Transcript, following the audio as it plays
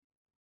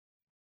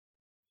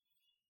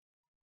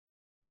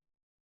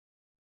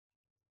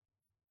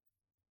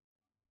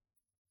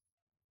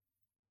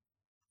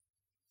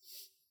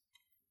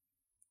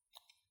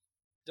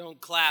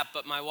Don't clap,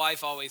 but my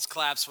wife always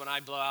claps when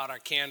I blow out our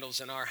candles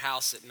in our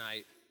house at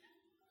night.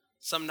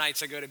 Some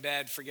nights I go to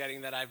bed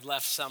forgetting that I've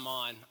left some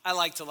on. I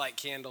like to light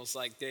candles,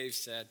 like Dave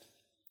said.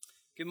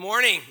 Good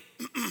morning.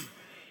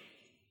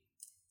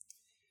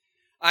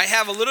 I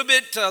have a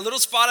little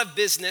spot of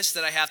business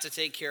that I have to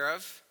take care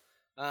of.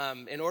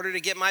 In order to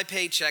get my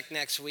paycheck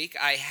next week,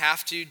 I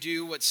have to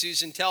do what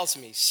Susan tells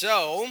me.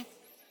 So,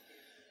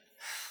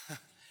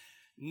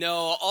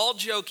 no, all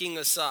joking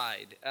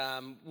aside,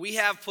 we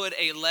have put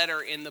a letter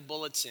in the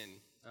bulletin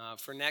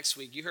for next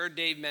week. You heard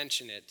Dave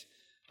mention it.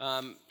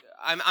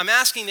 I'm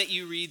asking that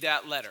you read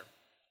that letter.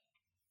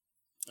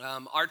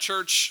 Our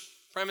church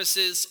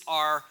premises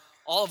are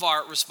all of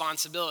our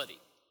responsibility.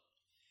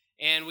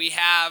 And we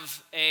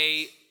have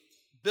a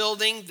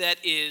building that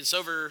is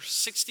over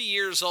 60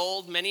 years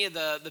old. Many of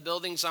the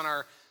buildings on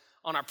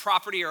our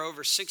property are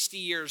over 60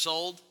 years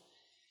old.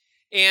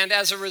 And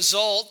as a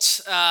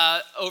result,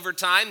 over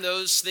time,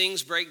 those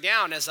things break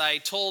down. As I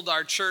told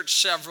our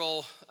church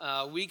several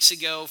weeks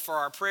ago for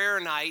our prayer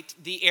night,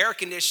 the air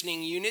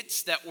conditioning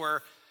units that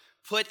were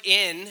put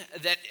in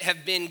that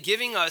have been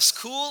giving us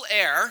cool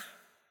air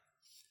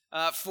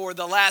for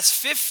the last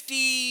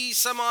 50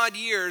 some odd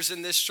years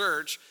in this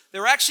church, they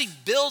were actually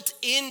built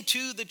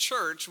into the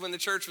church when the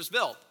church was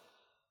built.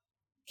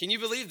 Can you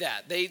believe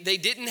that? They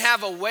didn't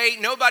have a way.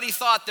 Nobody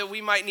thought that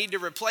we might need to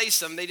replace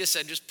them. They just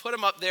said, just put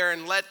them up there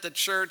and let the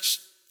church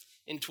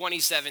in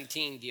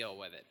 2017 deal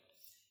with it.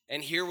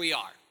 And here we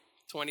are,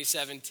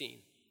 2017.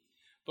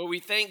 But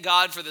we thank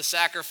God for the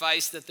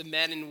sacrifice that the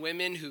men and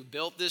women who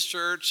built this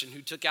church and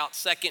who took out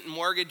second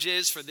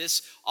mortgages for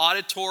this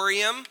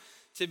auditorium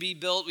to be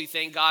built. We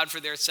thank God for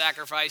their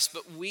sacrifice.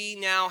 But we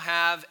now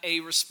have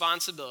a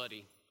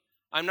responsibility.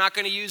 I'm not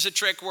going to use a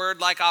trick word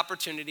like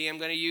opportunity. I'm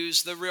going to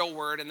use the real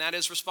word, and that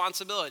is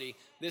responsibility.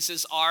 This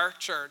is our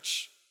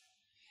church,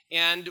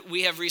 and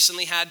we have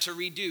recently had to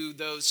redo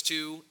those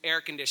 2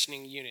 air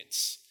conditioning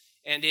units,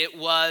 and it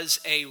was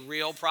a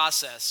real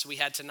process. We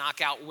had to knock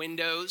out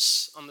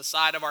windows on the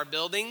side of our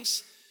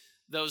buildings.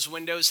 Those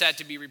windows had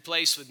to be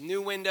replaced with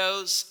new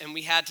windows, and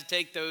we had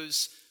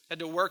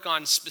to work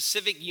on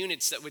specific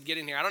units that would get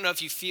in here. I don't know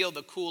if you feel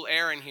the cool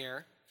air in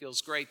here.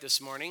 Feels great this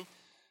morning.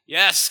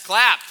 Yes,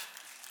 clap.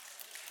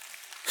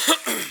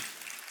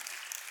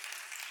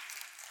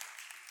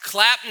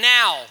 Clap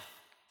now,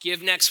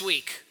 give next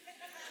week.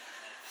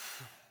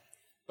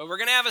 But we're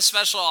going to have a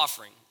special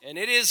offering, and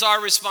it is our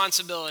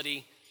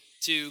responsibility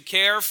to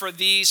care for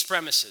these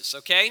premises,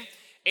 okay?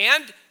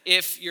 And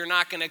if you're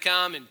not going to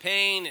come and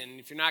paint, and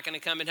if you're not going to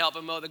come and help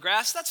them mow the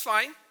grass, that's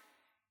fine.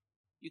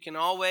 You can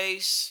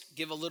always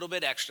give a little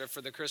bit extra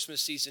for the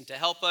Christmas season to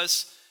help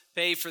us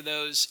pay for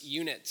those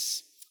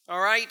units.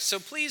 All right, so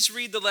please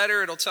read the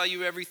letter. It'll tell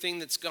you everything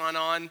that's gone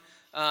on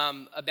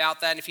about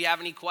that. And if you have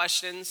any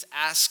questions,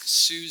 ask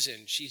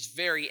Susan. She's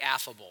very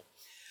affable.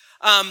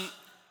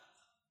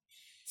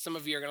 Some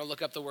of you are going to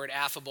look up the word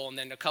affable, and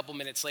then a couple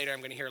minutes later, I'm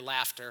going to hear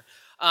laughter.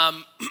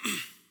 I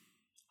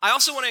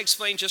also want to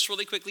explain just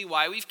really quickly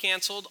why we've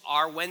canceled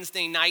our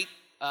Wednesday night,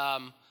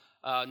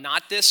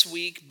 not this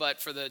week,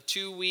 but for the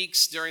 2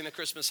 weeks during the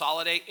Christmas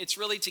holiday. It's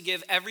really to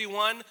give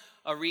everyone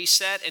a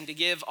reset and to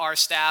give our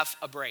staff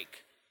a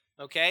break,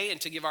 okay?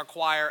 And to give our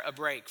choir a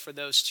break for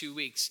those 2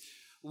 weeks.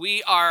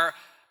 We are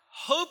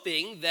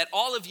hoping that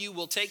all of you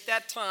will take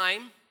that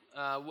time.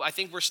 I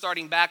think we're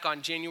starting back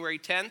on January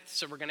 10th,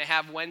 so we're going to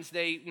have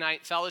Wednesday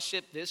night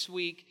fellowship this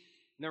week.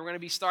 And then we're going to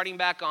be starting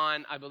back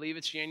on, I believe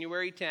it's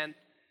January 10th.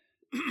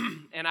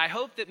 And I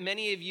hope that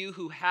many of you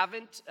who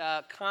haven't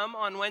come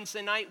on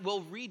Wednesday night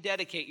will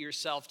rededicate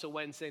yourself to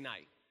Wednesday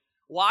night.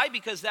 Why?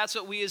 Because that's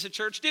what we as a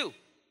church do.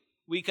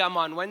 We come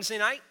on Wednesday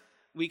night,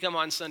 we come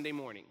on Sunday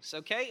mornings,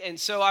 okay? And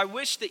so I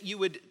wish that you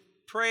would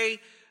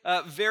pray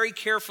very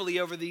carefully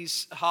over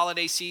these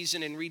holiday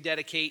season and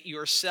rededicate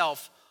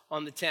yourself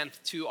on the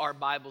 10th to our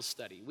Bible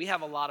study. We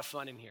have a lot of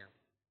fun in here.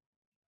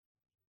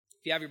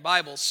 If you have your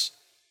Bibles,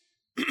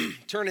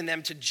 turn in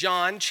them to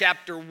John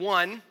chapter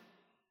 1,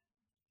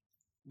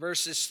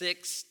 verses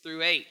 6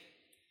 through 8.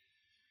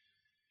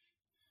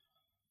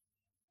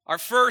 Our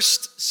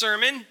first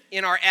sermon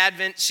in our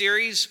Advent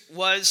series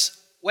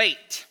was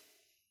Wait.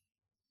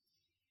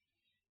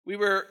 We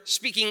were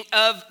speaking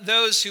of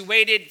those who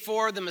waited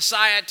for the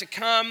Messiah to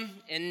come,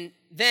 and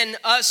then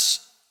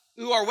us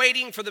who are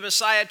waiting for the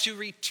Messiah to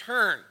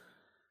return.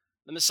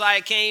 The Messiah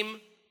came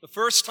the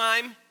first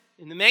time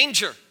in the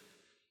manger.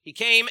 He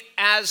came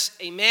as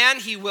a man.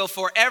 He will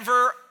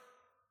forever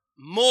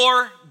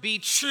more be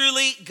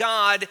truly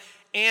God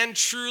and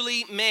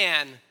truly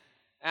man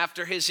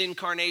after his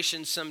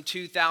incarnation some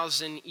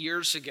 2,000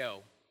 years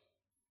ago.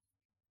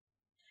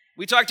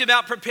 We talked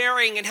about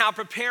preparing and how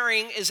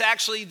preparing is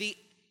actually the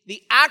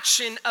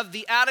action of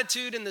the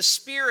attitude and the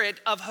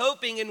spirit of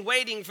hoping and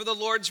waiting for the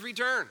Lord's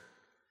return.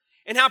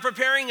 And how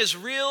preparing is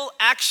real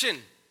action.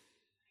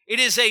 It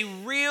is a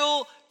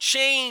real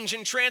change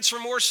and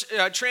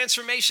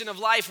transformation of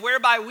life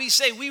whereby we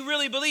say we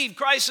really believe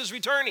Christ is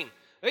returning.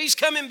 He's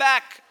coming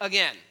back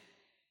again.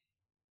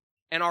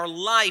 And our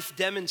life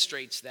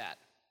demonstrates that.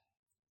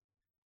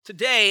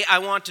 Today, I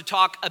want to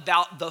talk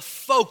about the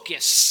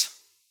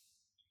focus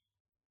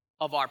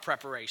of our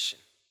preparation.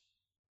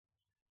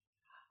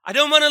 I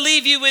don't want to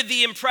leave you with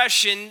the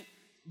impression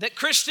that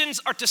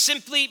Christians are to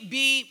simply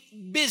be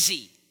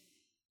busy.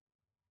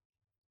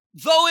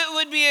 Though it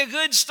would be a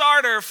good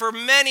starter for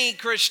many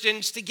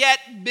Christians to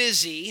get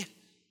busy,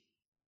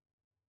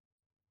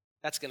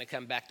 that's going to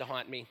come back to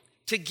haunt me,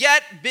 to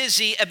get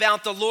busy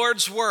about the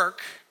Lord's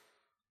work,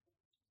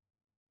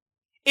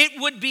 it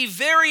would be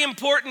very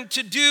important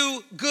to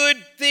do good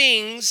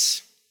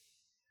things,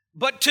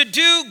 but to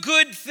do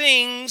good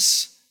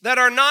things that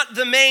are not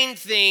the main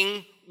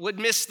thing would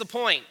miss the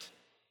point.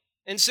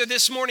 And so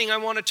this morning I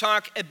want to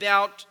talk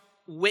about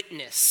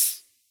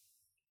witness.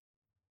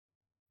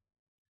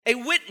 A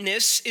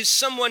witness is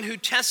someone who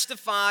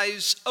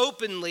testifies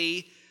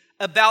openly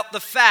about the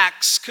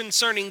facts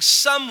concerning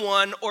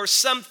someone or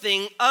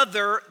something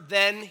other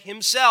than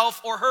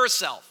himself or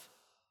herself.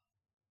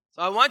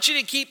 So I want you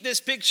to keep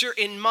this picture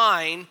in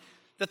mind,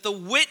 that the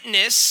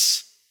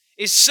witness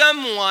is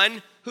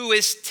someone who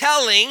is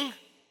telling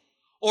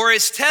or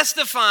is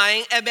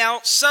testifying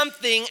about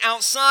something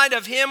outside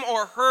of him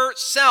or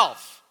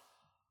herself,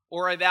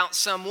 or about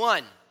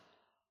someone.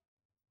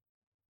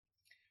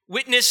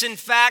 Witness, in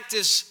fact,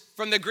 is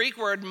from the Greek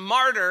word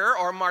martyr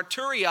or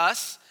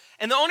martyrios,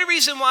 and the only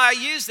reason why I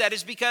use that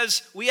is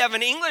because we have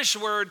an English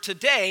word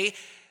today,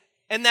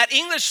 and that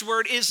English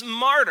word is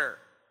martyr.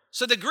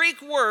 So the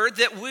Greek word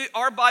that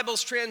our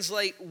Bibles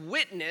translate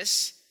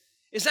witness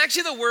is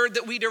actually the word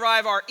that we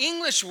derive our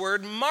English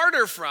word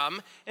martyr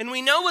from, and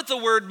we know what the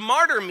word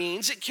martyr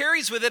means. It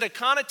carries with it a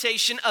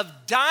connotation of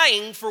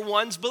dying for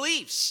one's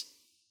beliefs,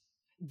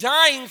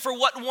 dying for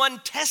what one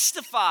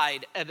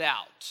testified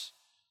about,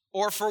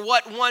 or for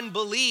what one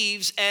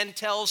believes and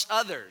tells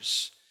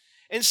others.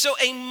 And so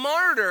a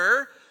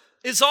martyr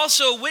is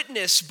also a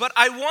witness, but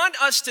I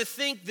want us to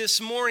think this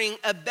morning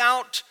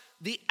about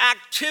the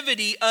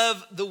activity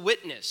of the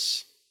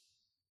witness.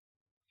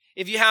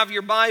 If you have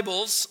your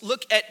Bibles,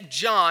 look at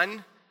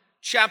John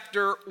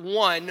chapter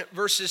 1,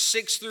 verses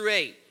 6 through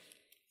 8.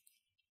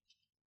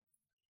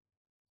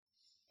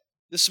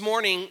 This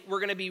morning, we're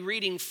going to be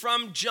reading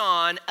from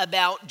John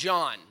about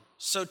John.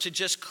 So to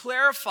just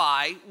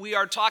clarify, we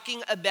are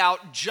talking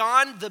about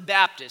John the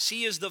Baptist.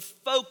 He is the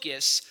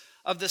focus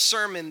of the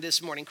sermon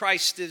this morning.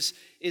 Christ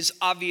is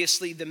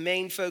obviously the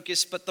main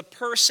focus, but the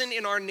person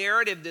in our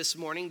narrative this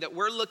morning that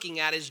we're looking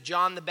at is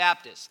John the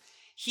Baptist.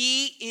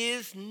 He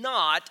is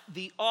not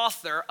the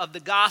author of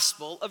the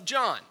Gospel of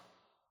John.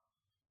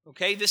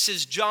 Okay, this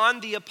is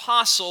John the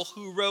Apostle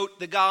who wrote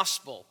the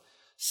Gospel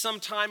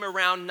sometime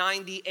around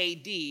 90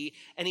 AD,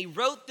 and he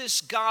wrote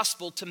this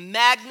Gospel to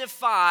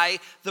magnify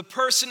the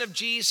person of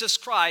Jesus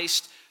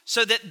Christ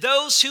so that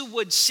those who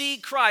would see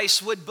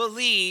Christ would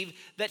believe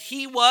that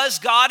he was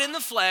God in the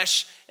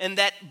flesh and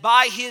that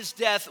by his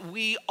death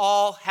we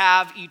all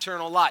have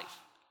eternal life.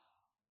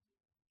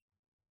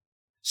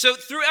 So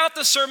throughout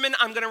the sermon,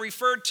 I'm going to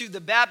refer to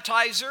the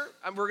baptizer.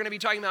 We're going to be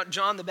talking about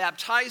John the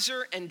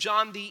Baptizer and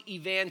John the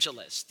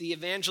Evangelist. The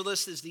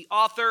evangelist is the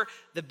author.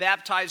 The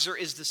baptizer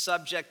is the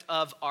subject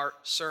of our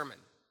sermon.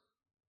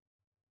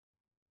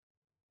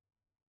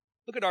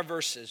 Look at our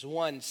verses,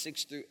 1,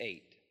 6 through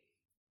 8.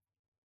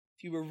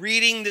 If you were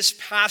reading this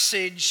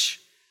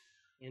passage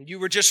and you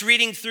were just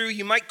reading through,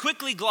 you might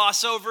quickly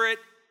gloss over it.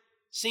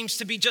 Seems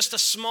to be just a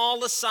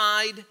small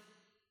aside,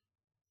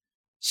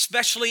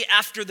 especially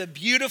after the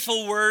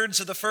beautiful words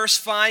of the first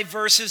 5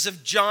 verses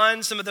of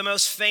John, some of the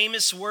most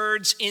famous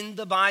words in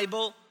the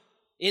Bible.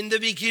 In the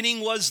beginning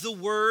was the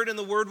Word, and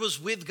the Word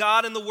was with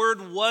God, and the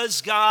Word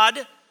was God.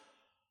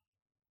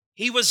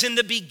 He was in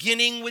the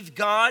beginning with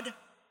God.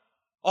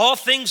 All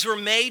things were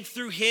made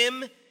through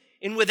him,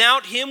 and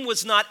without him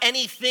was not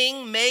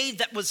anything made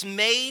that was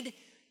made.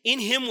 In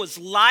him was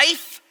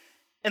life,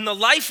 and the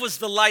life was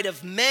the light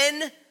of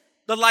men.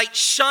 The light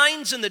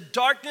shines in the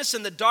darkness,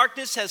 and the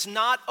darkness has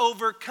not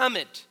overcome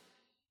it.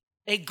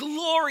 A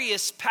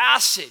glorious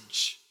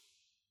passage.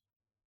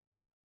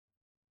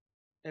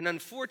 And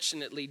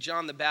unfortunately,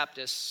 John the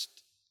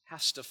Baptist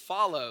has to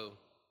follow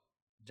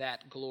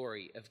that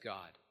glory of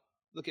God.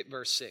 Look at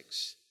verse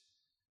 6.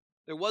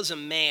 There was a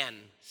man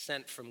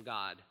sent from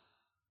God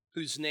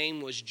whose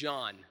name was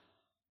John.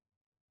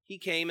 He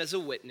came as a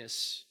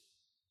witness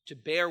to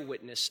bear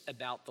witness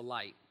about the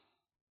light,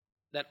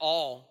 that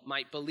all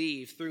might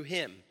believe through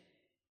him.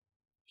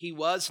 He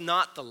was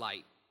not the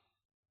light,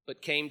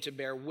 but came to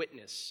bear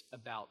witness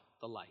about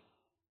the light.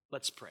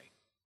 Let's pray.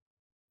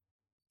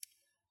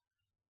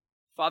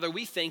 Father,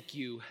 we thank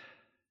you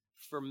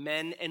for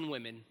men and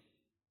women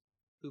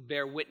who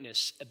bear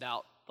witness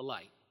about the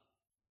light.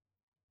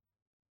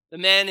 The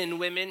men and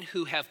women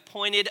who have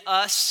pointed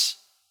us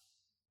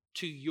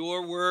to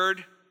your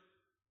word,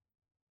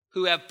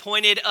 who have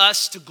pointed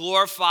us to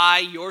glorify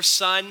your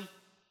Son,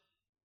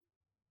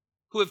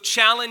 who have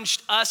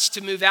challenged us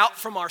to move out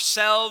from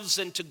ourselves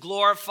and to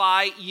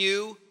glorify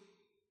you,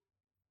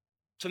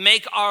 to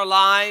make our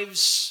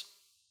lives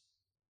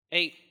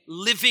a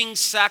living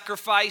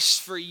sacrifice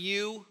for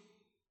you.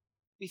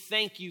 We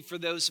thank you for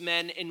those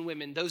men and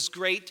women, those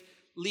great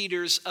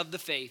leaders of the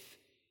faith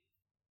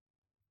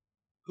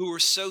who were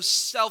so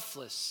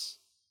selfless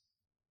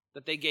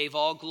that they gave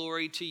all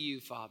glory to you,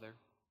 Father,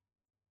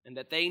 and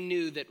that they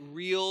knew that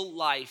real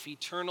life,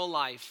 eternal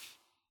life,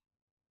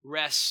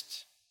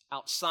 rests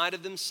outside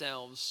of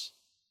themselves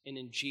and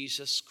in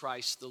Jesus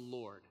Christ the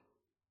Lord.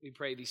 We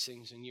pray these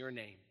things in your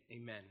name.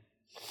 Amen.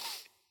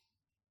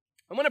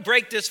 I want to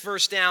break this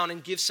verse down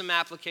and give some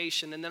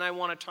application, and then I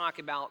want to talk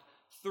about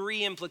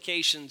 3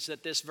 implications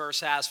that this verse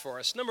has for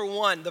us. Number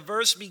 1, the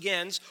verse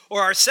begins,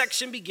 or our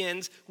section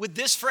begins, with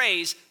this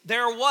phrase,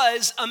 there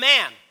was a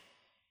man.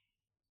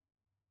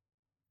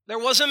 There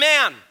was a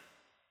man.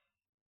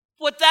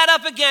 Put that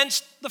up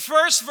against the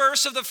first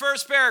verse of the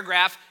first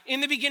paragraph.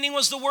 In the beginning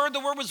was the Word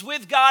was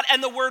with God,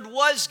 and the Word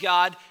was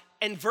God.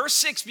 And verse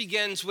 6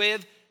 begins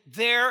with,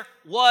 there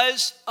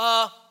was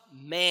a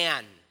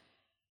man.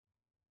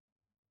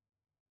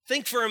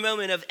 Think for a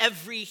moment of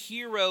every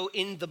hero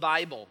in the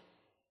Bible.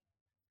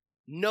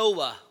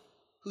 Noah,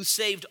 who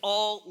saved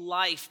all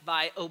life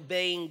by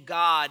obeying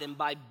God and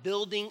by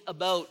building a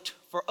boat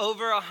for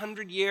over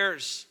 100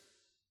 years.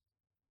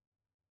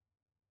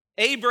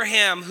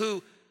 Abraham,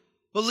 who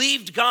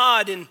believed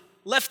God and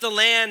left the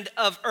land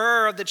of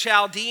Ur of the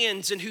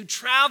Chaldeans and who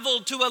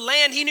traveled to a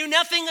land he knew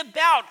nothing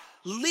about,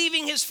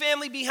 leaving his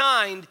family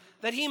behind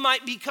that he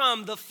might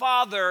become the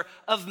father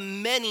of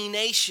many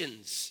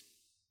nations.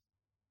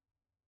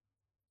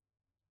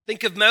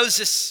 Think of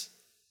Moses,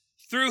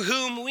 through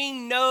whom we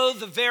know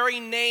the very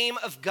name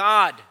of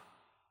God.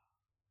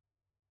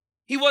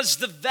 He was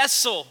the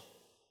vessel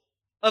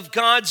of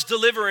God's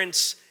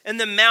deliverance and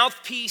the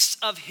mouthpiece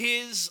of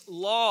his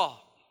law.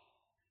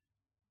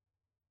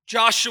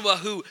 Joshua,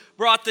 who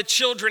brought the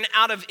children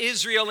out of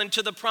Israel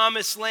into the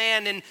promised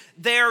land and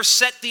there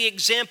set the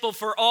example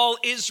for all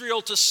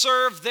Israel to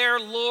serve their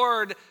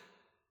Lord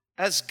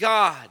as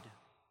God.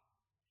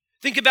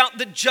 Think about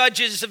the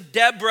judges of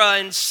Deborah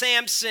and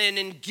Samson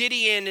and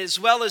Gideon, as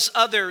well as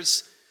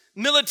others,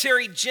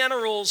 military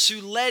generals who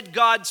led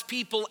God's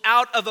people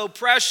out of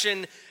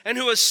oppression and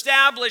who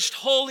established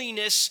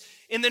holiness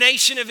in the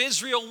nation of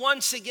Israel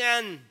once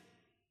again.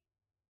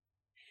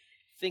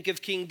 Think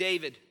of King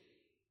David,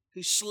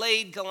 who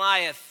slayed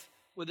Goliath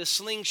with a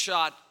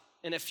slingshot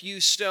and a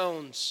few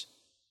stones.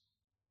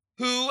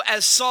 Who,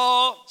 as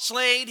Saul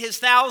slayed his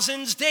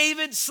thousands,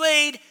 David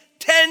slayed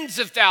tens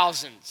of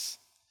thousands.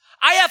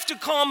 I have to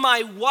call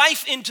my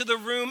wife into the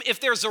room if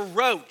there's a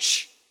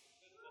roach.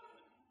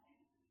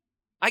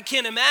 I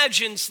can't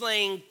imagine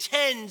slaying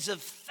tens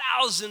of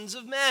thousands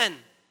of men.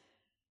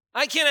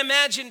 I can't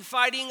imagine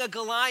fighting a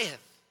Goliath.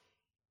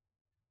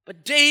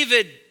 But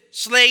David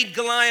slayed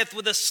Goliath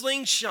with a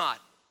slingshot.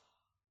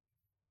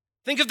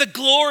 Think of the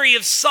glory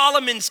of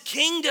Solomon's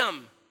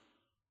kingdom.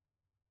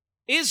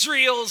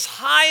 Israel's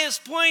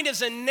highest point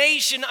as a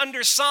nation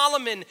under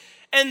Solomon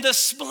and the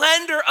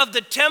splendor of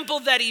the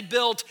temple that he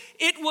built.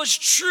 It was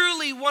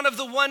truly one of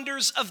the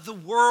wonders of the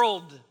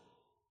world.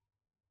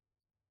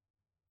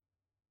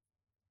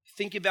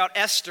 Think about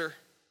Esther,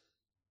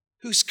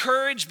 whose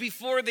courage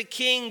before the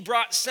king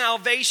brought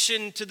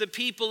salvation to the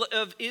people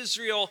of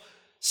Israel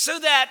so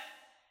that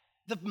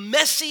the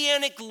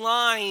messianic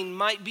line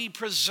might be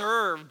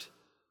preserved.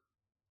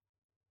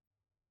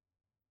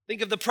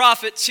 Think of the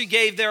prophets who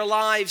gave their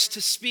lives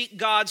to speak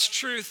God's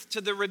truth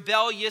to the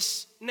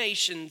rebellious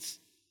nations.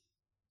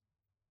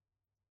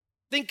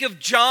 Think of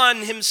John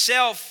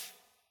himself,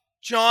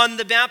 John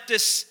the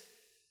Baptist,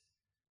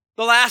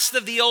 the last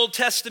of the Old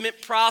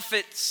Testament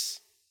prophets,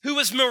 who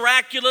was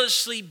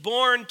miraculously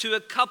born to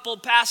a couple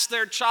past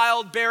their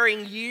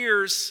childbearing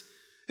years,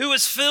 who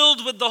was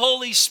filled with the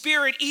Holy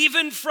Spirit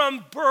even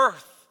from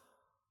birth.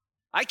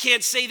 I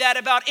can't say that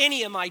about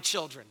any of my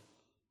children.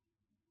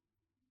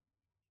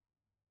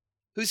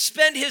 Who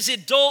spent his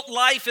adult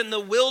life in the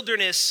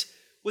wilderness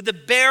with the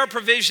bare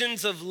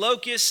provisions of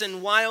locusts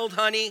and wild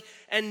honey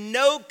and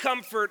no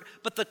comfort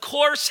but the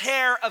coarse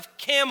hair of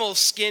camel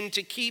skin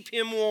to keep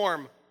him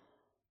warm.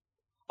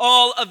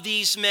 All of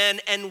these men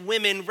and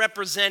women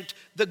represent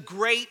the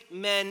great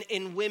men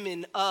and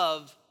women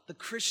of the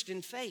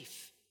Christian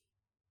faith.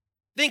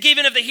 Think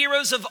even of the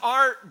heroes of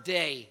our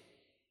day.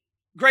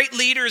 Great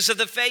leaders of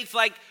the faith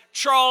like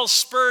Charles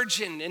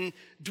Spurgeon and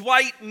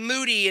Dwight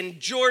Moody and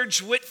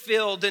George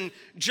Whitefield and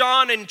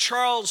John and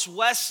Charles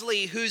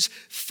Wesley, whose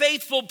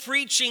faithful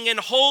preaching and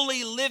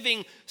holy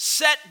living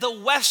set the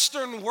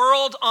Western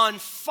world on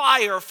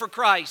fire for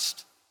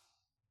Christ.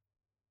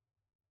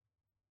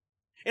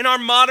 In our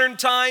modern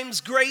times,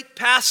 great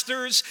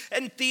pastors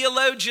and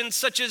theologians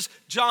such as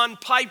John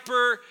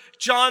Piper,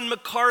 John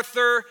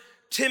MacArthur,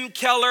 Tim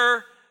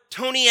Keller,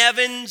 Tony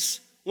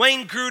Evans,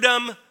 Wayne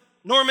Grudem,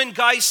 Norman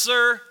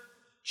Geisler,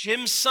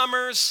 Jim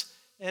Summers,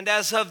 and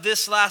as of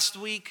this last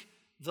week,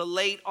 the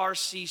late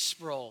R.C.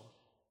 Sproul.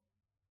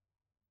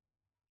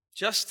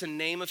 Just to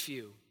name a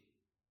few.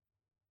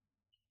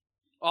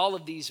 All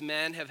of these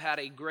men have had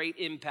a great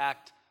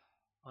impact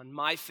on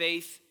my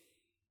faith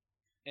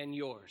and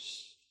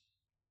yours.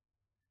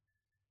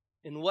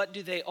 And what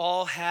do they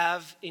all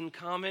have in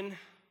common?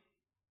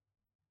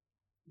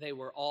 They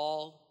were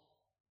all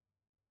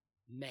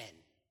men.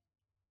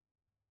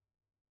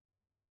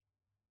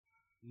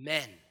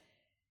 men.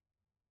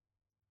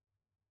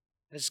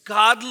 As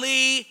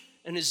godly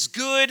and as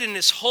good and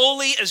as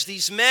holy as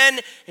these men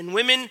and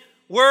women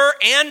were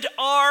and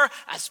are,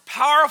 as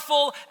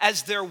powerful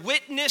as their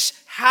witness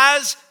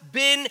has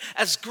been,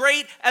 as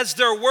great as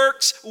their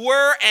works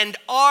were and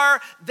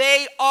are,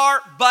 they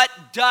are but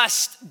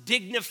dust,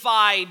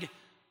 dignified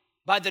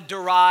by the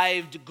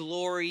derived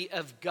glory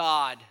of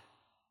God,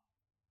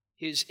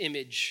 his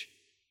image,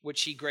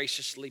 which he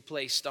graciously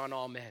placed on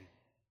all men.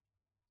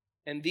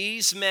 And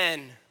these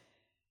men,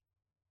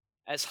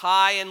 as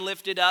high and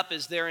lifted up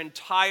as their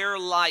entire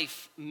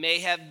life may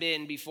have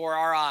been before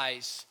our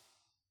eyes,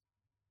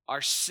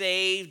 are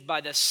saved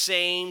by the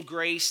same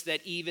grace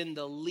that even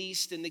the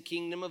least in the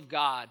kingdom of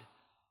God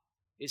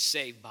is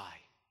saved by.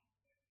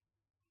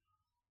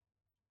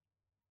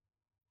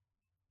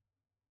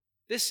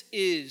 This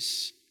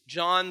is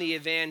John the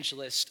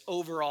Evangelist's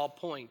overall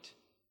point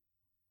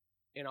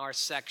in our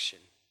section.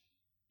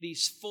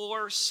 These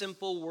 4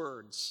 simple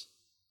words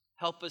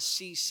help us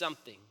see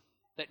something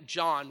that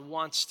John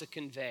wants to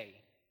convey.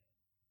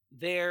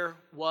 There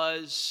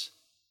was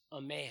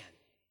a man.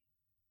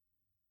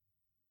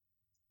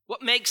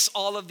 What makes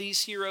all of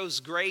these heroes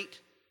great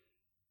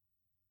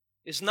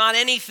is not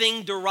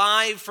anything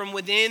derived from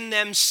within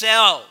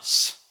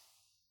themselves.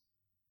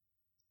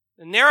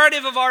 The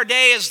narrative of our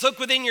day is look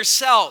within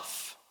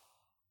yourself.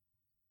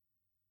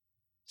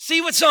 See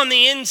what's on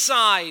the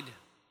inside.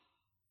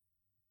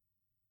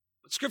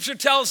 But Scripture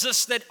tells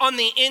us that on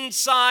the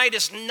inside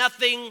is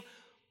nothing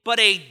but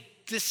a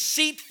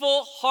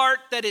deceitful heart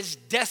that is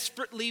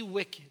desperately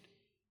wicked,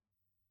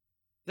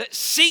 that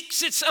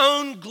seeks its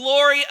own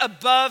glory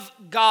above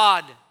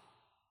God,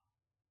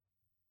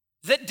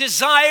 that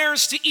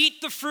desires to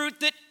eat the fruit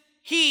that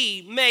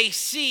he may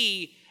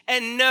see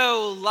and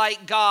know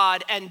like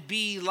God and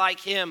be like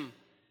him.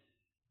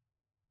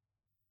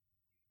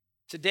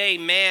 Today,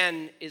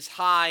 man is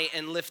high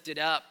and lifted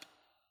up.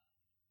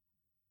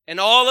 And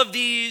all of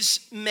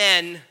these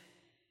men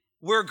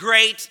were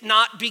great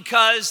not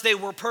because they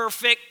were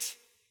perfect,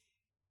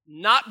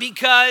 not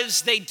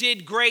because they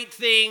did great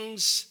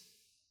things,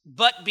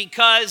 but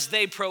because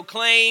they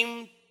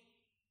proclaimed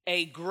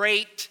a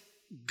great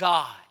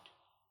God.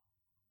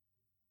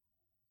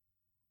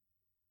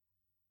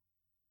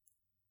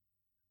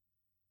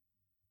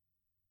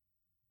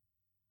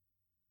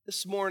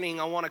 This morning,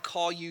 I want to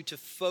call you to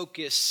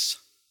focus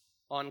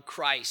on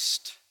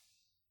Christ,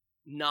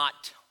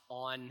 not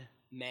on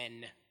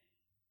men.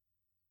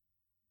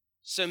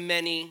 So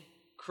many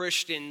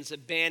Christians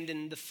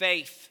abandon the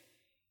faith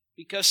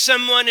because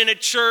someone in a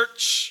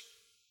church,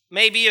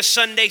 maybe a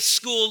Sunday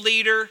school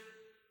leader,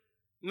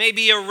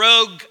 maybe a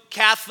rogue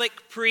Catholic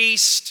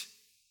priest,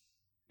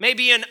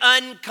 maybe an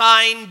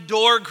unkind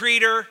door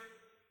greeter,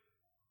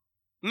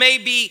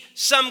 maybe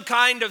some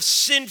kind of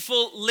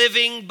sinful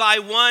living by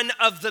one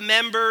of the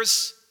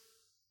members,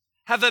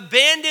 have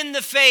abandoned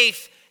the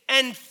faith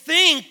and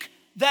think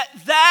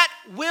that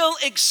will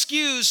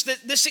excuse,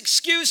 that this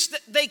excuse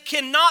that they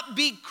cannot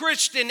be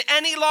Christian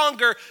any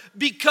longer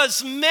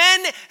because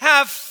men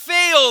have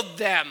failed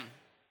them.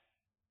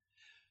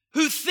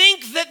 Who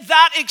think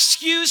that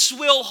excuse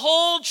will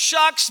hold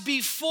shucks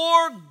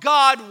before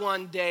God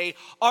one day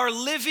are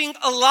living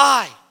a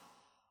lie.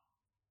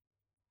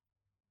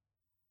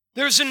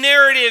 There's a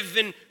narrative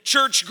in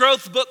church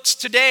growth books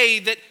today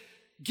that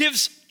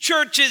gives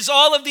churches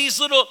all of these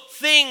little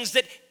things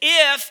that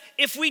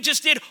if we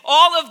just did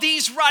all of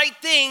these right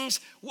things,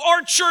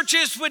 our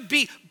churches would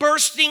be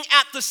bursting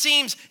at the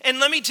seams. And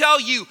let me tell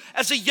you,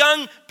 as a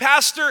young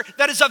pastor,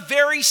 that is a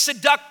very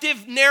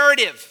seductive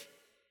narrative.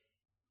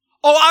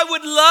 Oh, I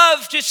would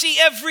love to see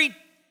every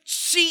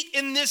seat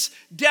in this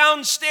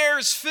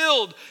downstairs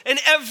filled and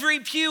every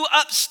pew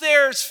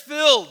upstairs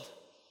filled.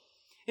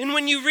 And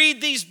when you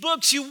read these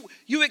books,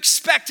 you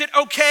expect it,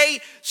 okay?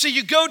 So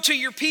you go to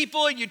your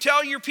people and you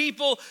tell your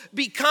people,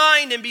 be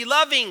kind and be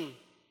loving,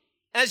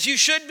 as you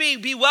should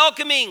be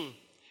welcoming.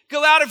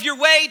 Go out of your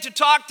way to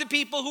talk to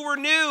people who are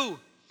new.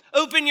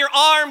 Open your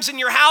arms and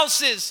your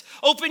houses.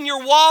 Open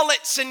your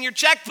wallets and your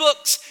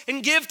checkbooks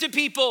and give to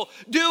people.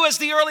 Do as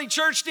the early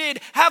church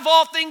did. Have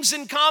all things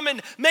in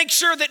common. Make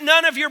sure that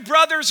none of your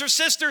brothers or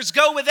sisters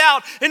go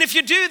without. And if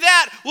you do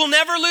that, we'll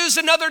never lose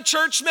another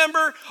church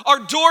member. Our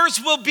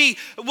doors will be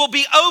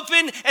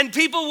open and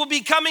people will be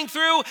coming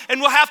through,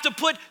 and we'll have to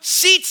put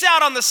seats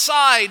out on the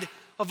side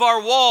of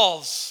our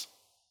walls.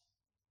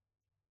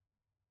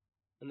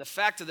 And the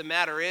fact of the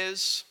matter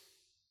is,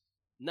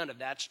 none of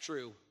that's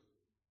true.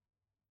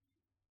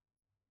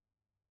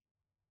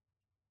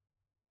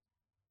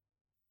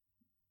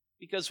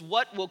 Because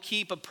what will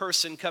keep a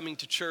person coming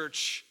to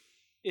church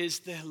is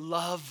the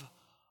love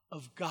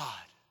of God.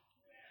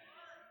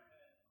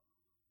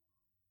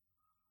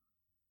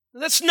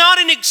 That's not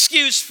an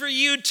excuse for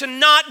you to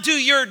not do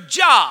your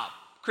job,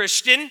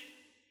 Christian.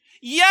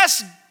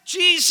 Yes,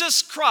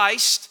 Jesus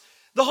Christ,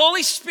 the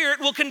Holy Spirit,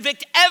 will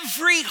convict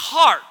every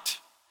heart.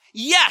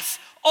 Yes,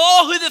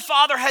 All who the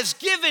Father has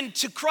given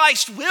to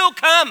Christ will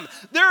come.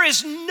 There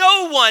is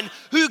no one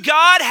who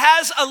God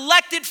has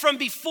elected from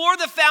before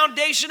the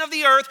foundation of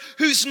the earth,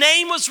 whose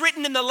name was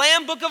written in the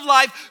Lamb Book of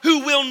Life,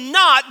 who will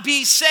not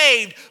be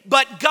saved.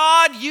 But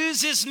God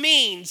uses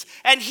means,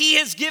 and he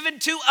has given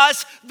to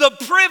us the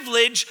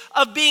privilege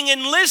of being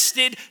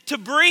enlisted to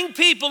bring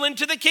people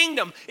into the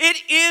kingdom. It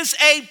is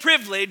a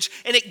privilege,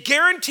 and it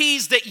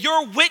guarantees that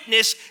your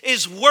witness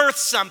is worth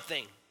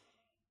something.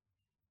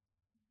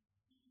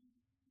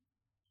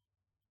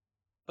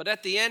 But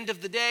at the end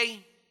of the day,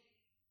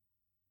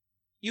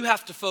 you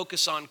have to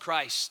focus on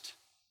Christ,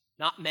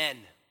 not men.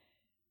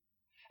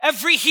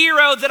 Every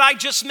hero that I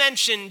just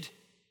mentioned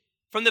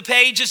from the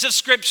pages of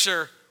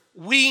Scripture,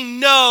 we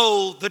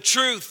know the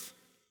truth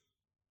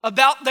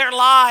about their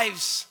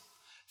lives.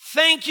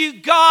 Thank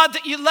you, God,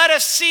 that you let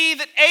us see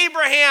that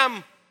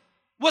Abraham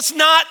was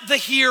not the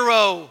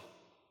hero.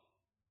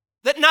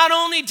 That not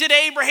only did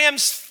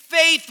Abraham's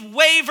faith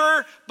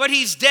waver, but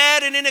he's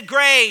dead and in a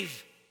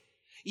grave.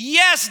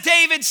 Yes,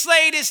 David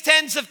slayed his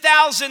tens of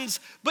thousands,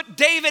 but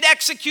David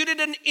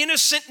executed an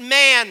innocent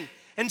man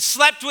and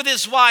slept with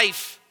his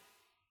wife.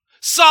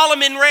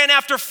 Solomon ran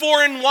after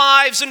foreign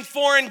wives and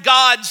foreign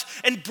gods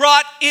and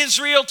brought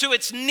Israel to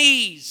its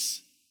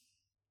knees.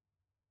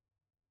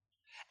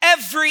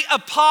 Every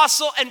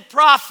apostle and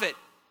prophet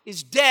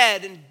is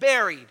dead and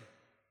buried,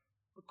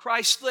 but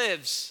Christ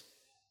lives.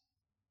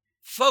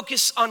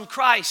 Focus on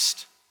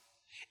Christ.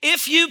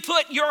 If you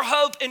put your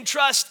hope and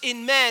trust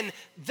in men,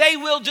 they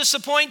will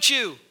disappoint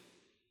you.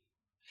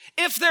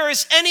 If there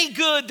is any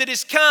good that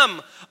has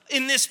come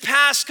in this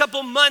past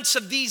couple months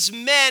of these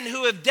men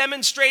who have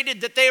demonstrated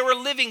that they were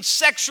living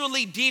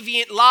sexually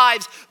deviant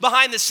lives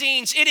behind the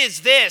scenes, it is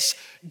this: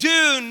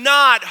 do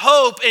not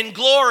hope and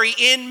glory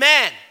in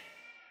men.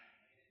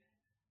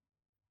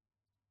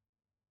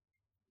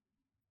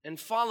 And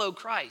follow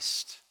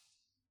Christ,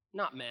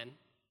 not men.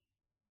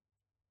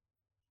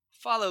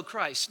 Follow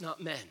Christ,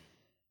 not men.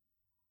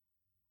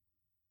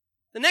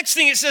 The next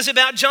thing it says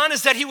about John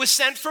is that he was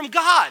sent from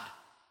God.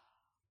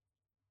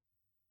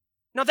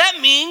 Now that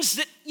means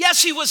that,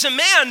 yes, he was a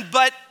man,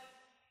 but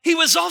he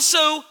was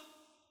also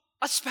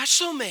a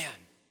special man.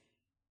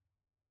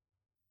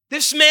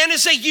 This man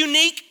is a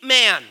unique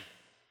man.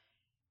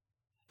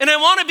 And I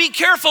want to be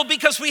careful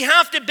because we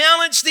have to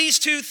balance these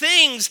two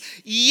things.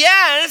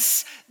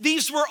 Yes,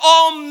 these were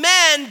all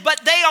men, but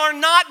they are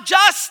not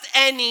just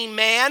any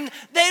man.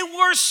 They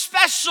were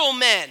special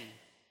men.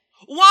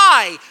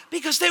 Why?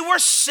 Because they were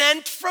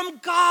sent from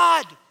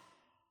God.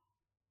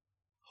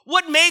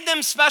 What made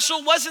them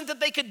special wasn't that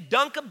they could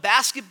dunk a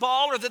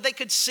basketball or that they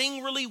could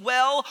sing really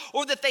well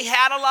or that they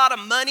had a lot of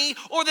money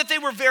or that they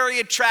were very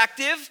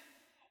attractive.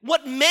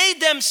 What made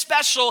them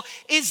special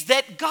is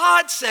that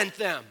God sent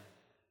them.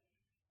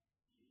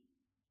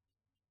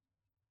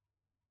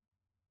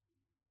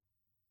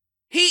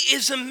 He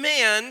is a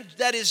man,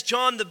 that is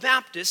John the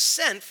Baptist,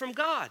 sent from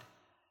God.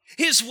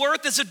 His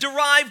worth is a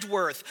derived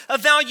worth, a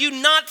value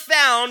not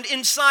found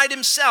inside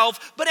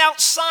himself, but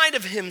outside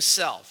of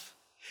himself.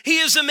 He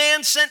is a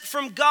man sent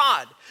from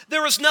God.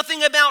 There is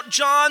nothing about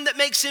John that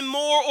makes him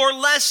more or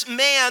less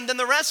man than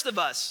the rest of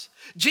us.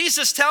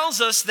 Jesus tells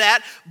us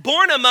that,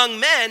 born among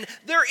men,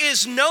 there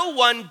is no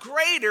one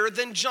greater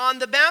than John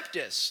the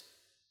Baptist.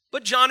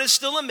 But John is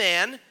still a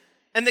man,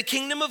 and the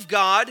kingdom of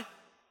God,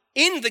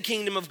 in the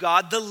kingdom of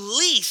God, the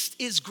least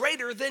is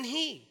greater than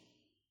he.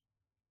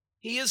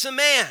 He is a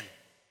man,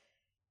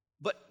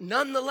 but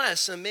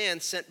nonetheless a man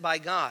sent by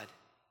God.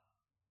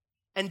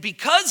 And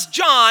because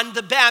John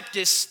the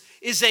Baptist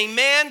is a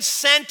man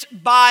sent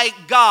by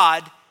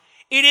God,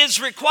 it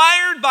is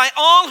required by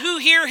all who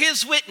hear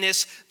his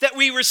witness that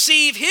we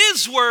receive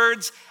his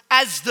words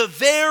as the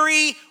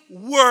very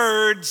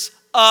words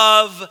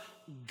of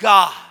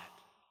God.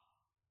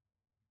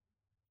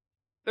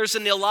 There's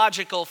an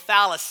illogical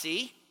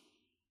fallacy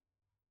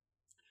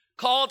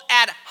called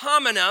ad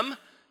hominem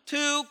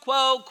tu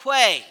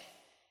quoque.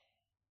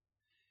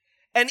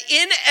 And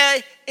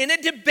in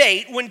a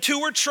debate, when two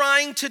are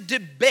trying to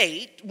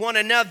debate one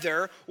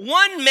another,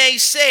 one may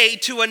say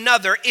to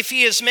another, if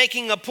he is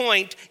making a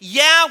point,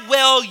 yeah,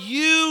 well,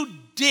 you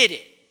did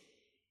it.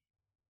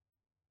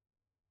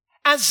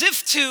 As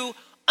if to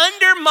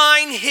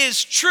undermine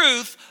his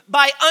truth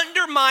by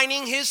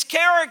undermining his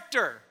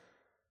character.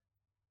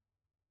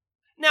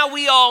 Now,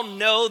 we all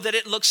know that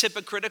it looks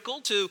hypocritical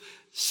to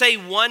say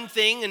one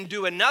thing and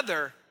do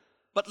another,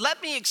 but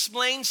let me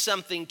explain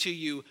something to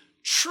you.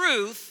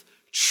 Truth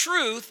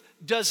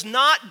does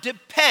not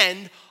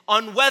depend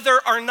on whether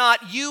or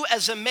not you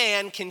as a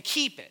man can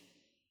keep it.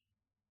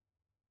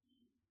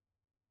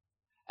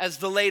 As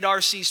the late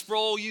R.C.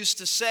 Sproul used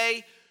to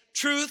say,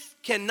 truth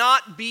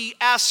cannot be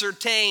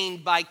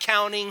ascertained by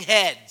counting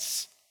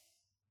heads.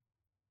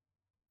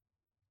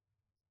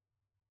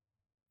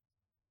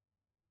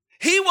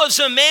 He was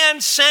a man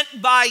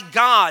sent by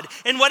God.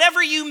 And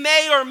whatever you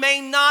may or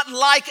may not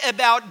like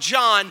about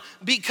John,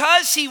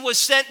 because he was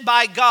sent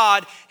by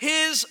God,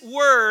 his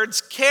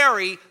words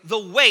carry the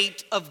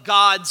weight of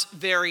God's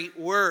very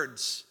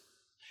words.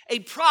 A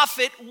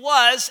prophet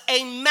was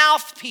a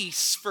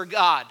mouthpiece for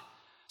God,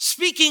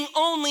 speaking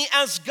only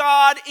as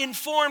God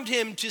informed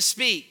him to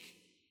speak.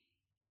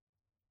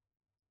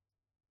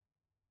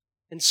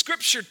 And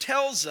Scripture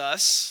tells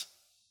us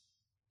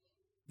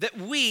that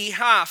we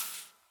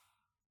have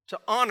to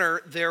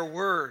honor their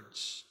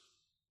words.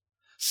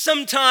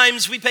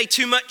 Sometimes we pay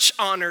too much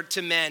honor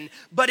to men,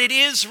 but it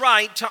is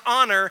right to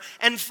honor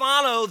and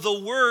follow the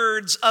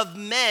words of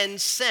men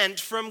sent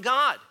from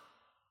God.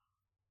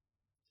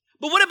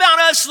 But what about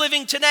us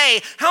living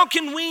today? How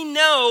can we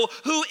know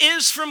who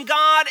is from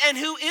God and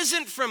who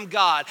isn't from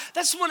God?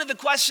 That's one of the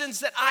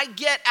questions that I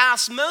get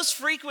asked most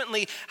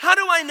frequently. How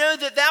do I know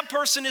that that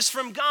person is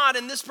from God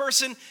and this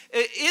person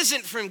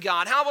isn't from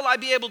God? How will I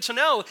be able to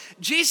know?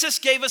 Jesus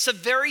gave us a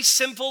very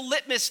simple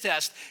litmus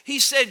test. He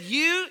said,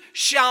 "You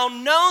shall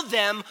know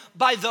them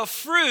by the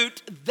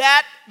fruit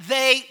that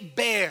they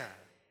bear."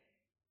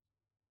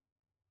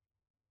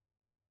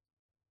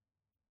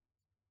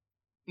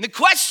 The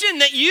question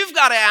that you've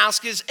got to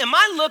ask is, am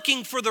I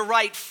looking for the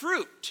right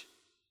fruit?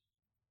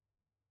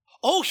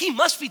 Oh, he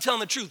must be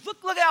telling the truth.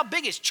 Look how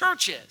big his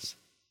church is.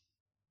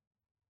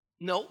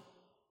 No.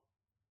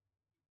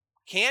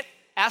 Can't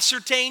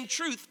ascertain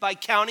truth by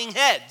counting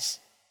heads.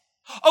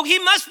 Oh, he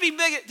must be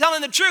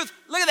telling the truth.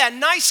 Look at that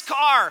nice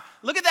car.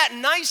 Look at that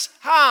nice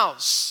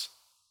house.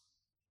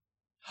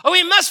 Oh,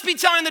 he must be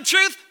telling the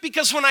truth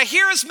because when I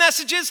hear his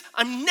messages,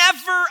 I'm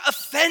never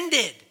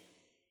offended.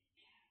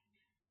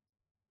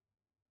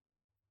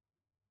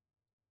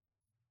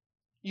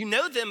 You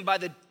know them by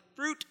the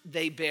fruit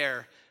they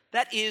bear.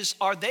 That is,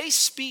 are they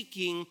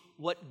speaking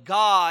what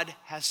God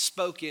has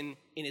spoken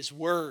in his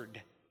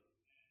word?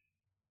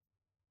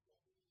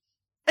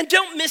 And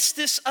don't miss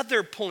this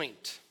other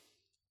point.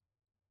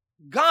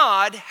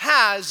 God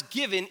has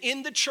given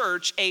in the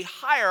church a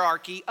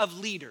hierarchy of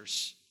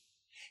leaders.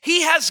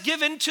 He has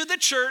given to the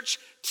church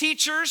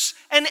teachers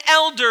and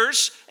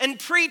elders and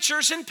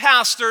preachers and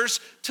pastors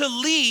to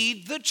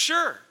lead the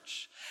church.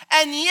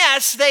 And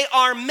yes, they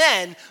are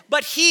men,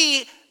 but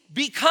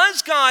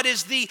because God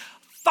is the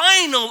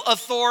final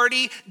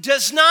authority,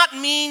 does not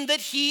mean that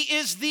he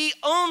is the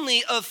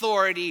only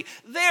authority.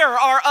 There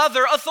are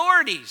other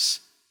authorities.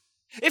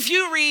 If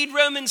you read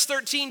Romans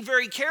 13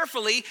 very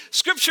carefully,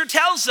 Scripture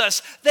tells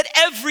us that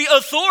every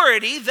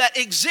authority that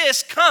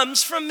exists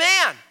comes from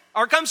man,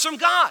 or comes from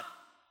God.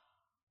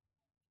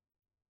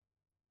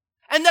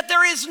 And that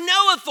there is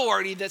no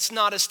authority that's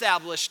not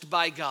established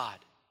by God.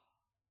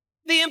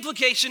 The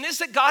implication is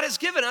that God has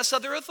given us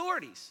other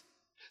authorities.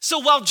 So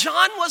while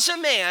John was a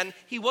man,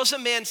 he was a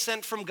man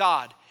sent from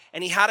God,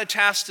 and he had a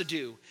task to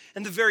do.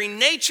 And the very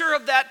nature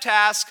of that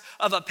task,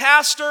 of a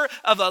pastor,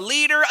 of a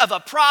leader, of a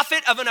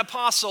prophet, of an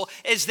apostle,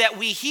 is that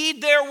we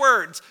heed their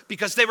words.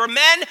 Because they were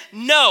men?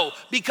 No,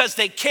 because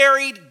they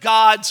carried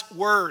God's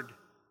word.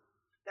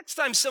 Next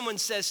time someone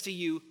says to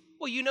you,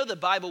 well, you know the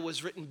Bible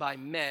was written by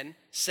men,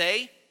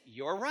 say,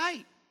 you're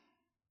right.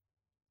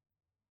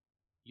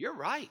 You're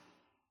right.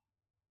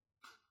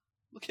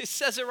 Look, it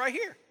says it right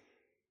here.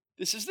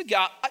 This is it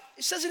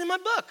says it in my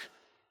book.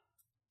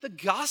 The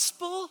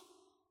Gospel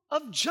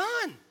of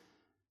John.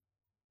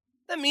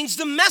 That means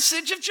the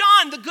message of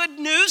John, the good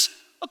news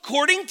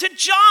according to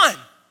John.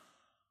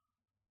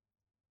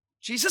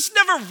 Jesus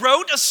never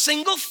wrote a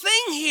single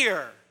thing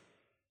here.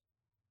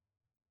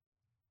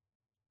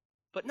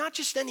 But not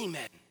just any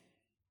men.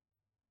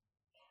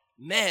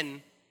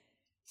 Men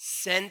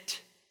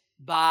sent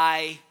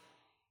by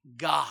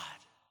God.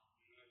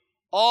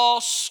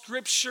 All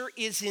Scripture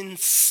is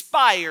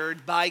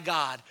inspired by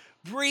God,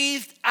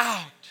 breathed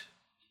out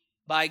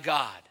by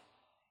God.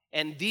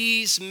 And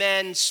these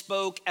men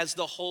spoke as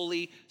the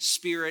Holy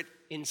Spirit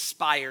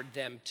inspired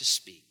them to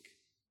speak.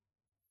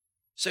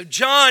 So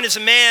John is a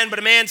man, but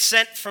a man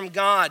sent from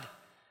God.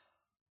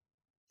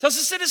 Tells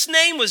us that his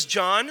name was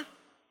John.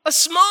 A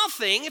small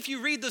thing, if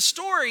you read the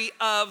story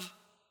of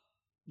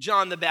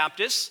John the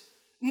Baptist,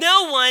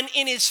 no one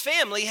in his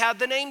family had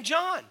the name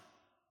John.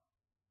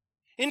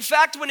 In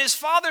fact, when his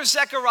father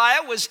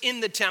Zechariah was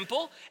in the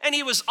temple and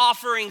he was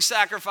offering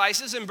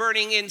sacrifices and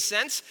burning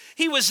incense,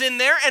 he was in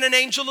there and an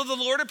angel of the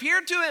Lord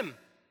appeared to him.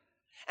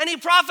 And he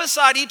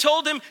prophesied, he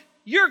told him,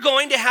 you're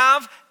going to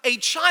have a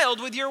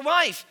child with your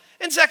wife.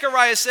 And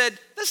Zechariah said,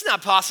 that's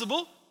not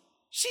possible.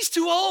 She's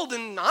too old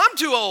and I'm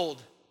too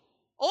old.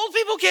 Old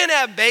people can't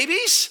have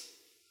babies.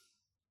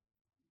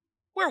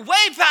 We're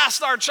way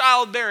past our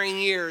childbearing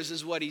years,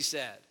 is what he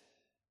said.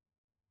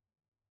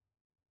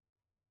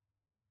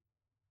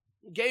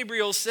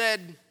 Gabriel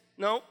said,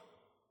 no,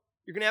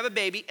 you're going to have a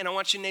baby, and I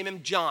want you to name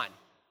him John.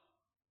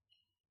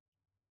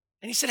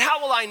 And he said,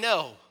 how will I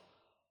know?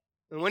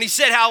 And when he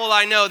said, how will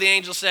I know, the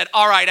angel said,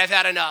 all right, I've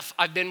had enough.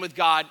 I've been with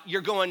God.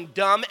 You're going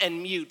dumb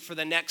and mute for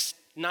the next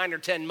 9 or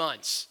 10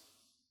 months.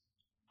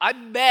 I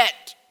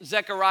bet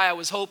Zechariah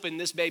was hoping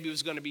this baby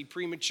was going to be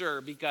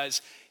premature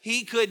because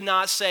he could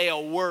not say a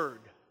word.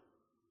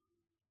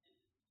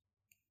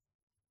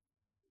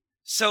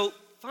 So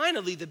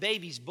finally, the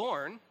baby's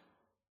born.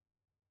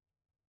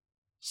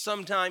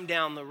 Sometime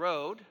down the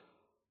road,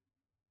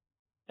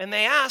 and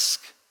they ask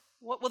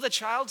What will the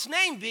child's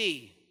name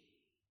be?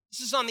 This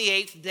is on the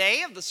 8th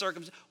day of the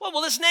circumcision. What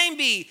will his name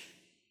be?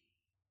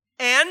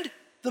 And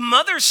the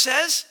mother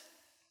says,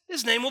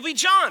 his name will be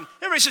John.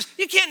 Everybody says,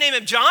 you can't name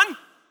him John.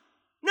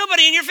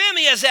 Nobody in your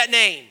family has that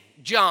name.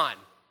 John.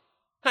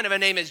 What kind of a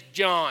name is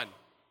John?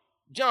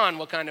 John,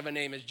 what kind of a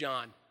name is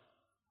John?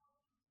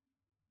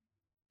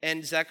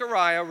 And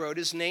Zechariah wrote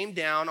his name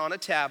down on a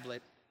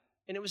tablet,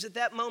 and it was at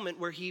that moment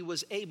where he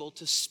was able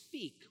to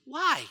speak.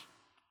 Why?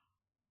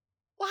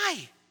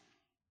 Why?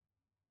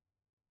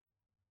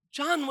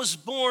 John was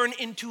born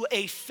into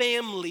a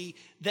family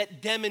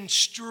that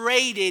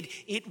demonstrated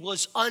it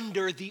was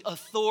under the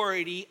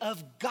authority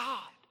of God.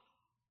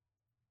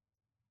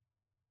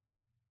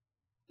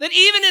 That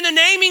even in the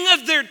naming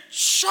of their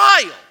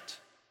child,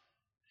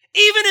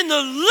 even in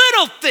the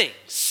little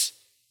things,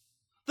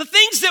 the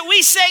things that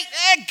we say,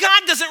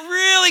 God doesn't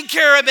really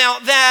care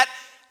about that.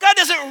 God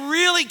doesn't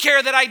really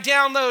care that I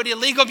download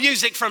illegal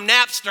music from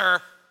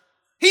Napster.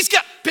 He's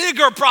got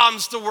bigger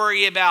problems to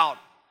worry about.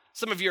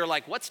 Some of you are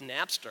like, what's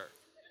Napster?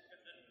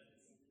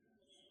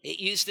 It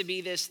used to be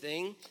this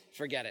thing.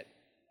 Forget it.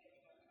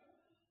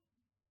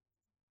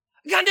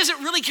 God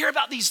doesn't really care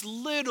about these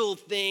little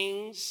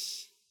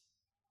things,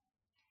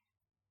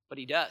 but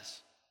he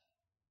does.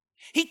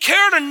 He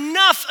cared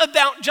enough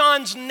about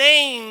John's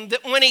name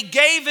that when he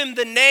gave him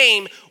the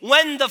name,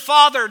 when the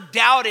father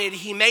doubted,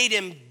 he made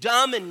him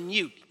dumb and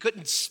mute. He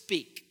couldn't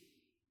speak.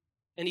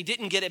 And he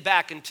didn't get it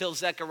back until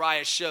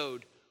Zechariah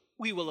showed,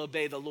 we will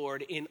obey the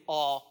Lord in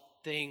all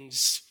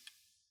things.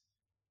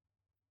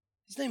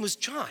 His name was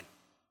John.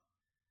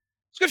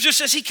 Scripture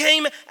says he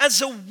came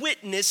as a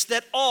witness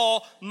that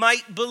all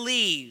might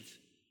believe.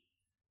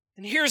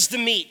 And here's the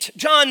meat.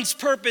 John's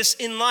purpose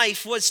in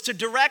life was to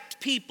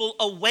direct people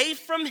away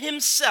from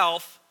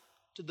himself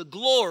to the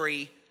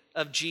glory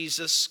of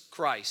Jesus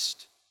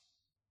Christ.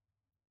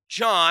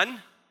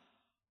 John,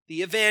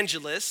 the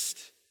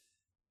evangelist,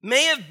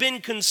 may have been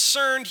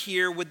concerned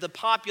here with the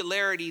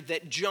popularity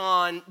that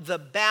John the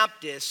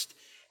Baptist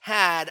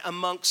had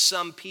amongst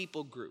some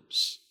people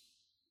groups.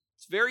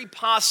 It's very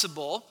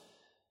possible.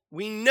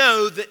 We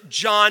know that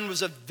John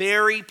was a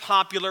very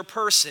popular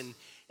person.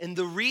 And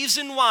the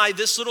reason why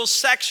this little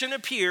section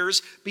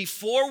appears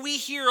before we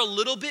hear a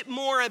little bit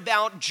more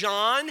about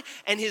John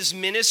and his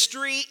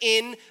ministry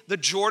in the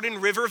Jordan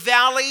River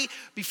Valley,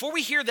 before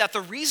we hear that,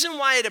 the reason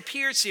why it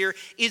appears here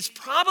is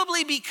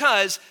probably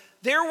because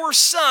there were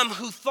some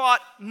who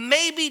thought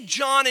maybe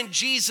John and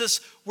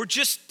Jesus were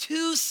just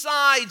two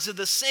sides of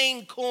the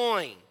same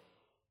coin.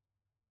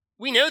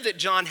 We know that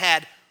John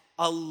had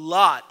a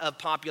lot of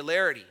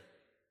popularity.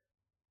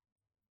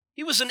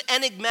 He was an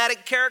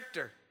enigmatic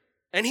character,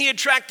 and he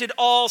attracted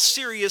all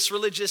serious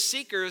religious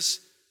seekers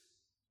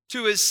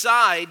to his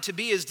side to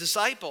be his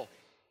disciple.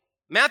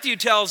 Matthew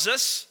tells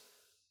us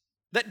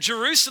that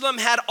Jerusalem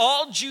had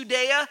all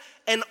Judea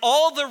and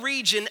all the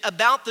region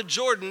about the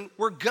Jordan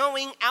were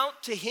going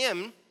out to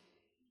him,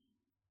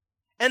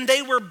 and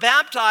they were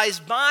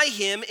baptized by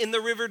him in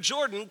the river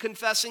Jordan,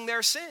 confessing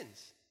their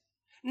sins.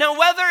 Now,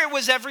 whether it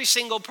was every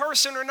single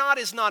person or not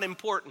is not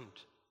important.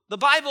 The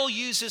Bible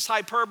uses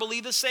hyperbole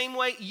the same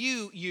way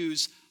you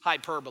use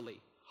hyperbole.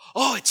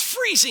 Oh, it's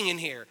freezing in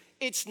here.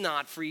 It's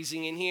not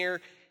freezing in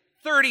here.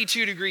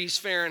 32 degrees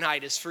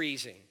Fahrenheit is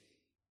freezing.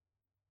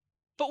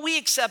 But we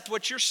accept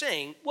what you're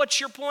saying. What's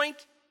your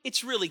point?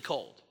 It's really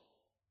cold.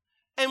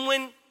 And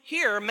when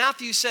here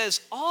Matthew says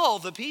all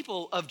the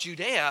people of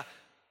Judea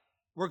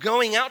were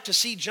going out to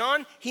see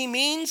John, he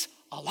means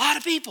a lot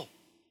of people.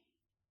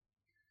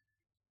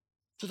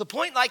 To the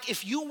point like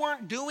if you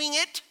weren't doing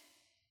it,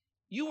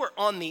 you were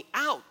on the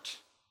out.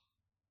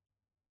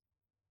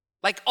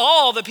 Like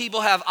all the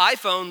people have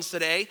iPhones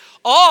today.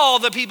 All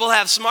the people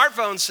have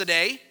smartphones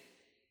today.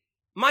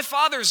 My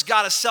father's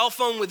got a cell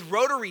phone with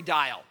rotary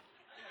dial.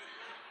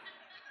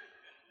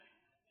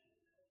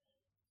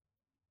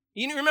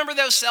 You remember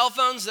those cell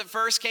phones that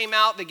first came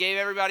out that gave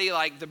everybody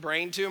like the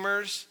brain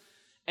tumors?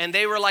 And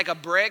they were like a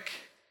brick.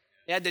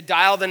 They had to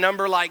dial the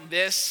number like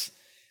this.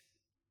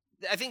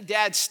 I think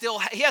Dad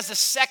he has a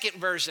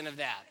second version of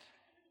that.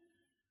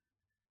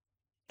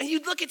 And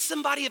you'd look at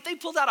somebody, if they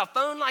pulled out a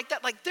phone like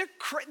that, like they're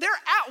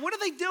out. What are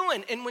they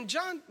doing? And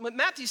what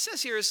Matthew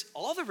says here is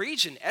all the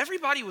region,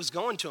 everybody was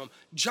going to him.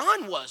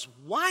 John was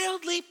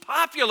wildly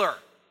popular.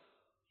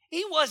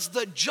 He was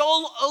the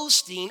Joel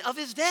Osteen of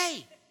his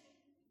day,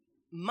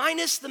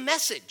 minus the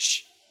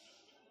message.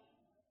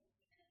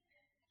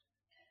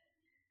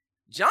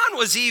 John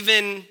was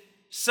even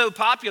so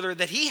popular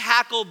that he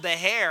hackled the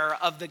hair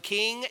of the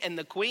king and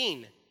the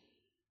queen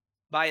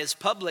by his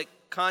public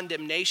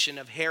condemnation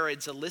of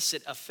Herod's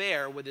illicit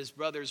affair with his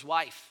brother's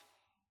wife.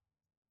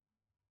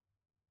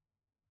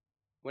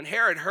 When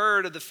Herod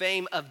heard of the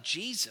fame of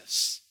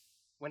Jesus,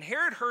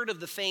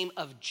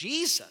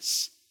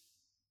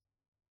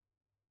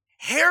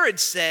 Herod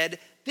said,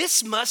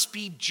 this must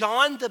be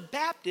John the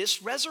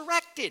Baptist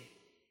resurrected.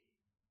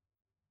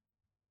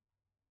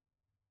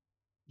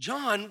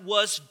 John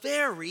was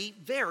very,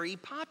 very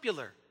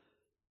popular.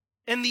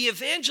 And the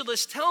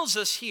evangelist tells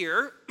us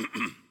here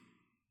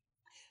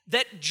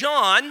that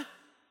John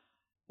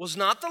was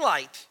not the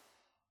light.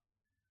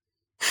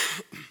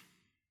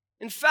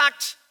 In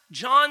fact,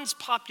 John's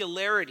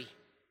popularity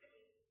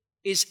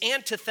is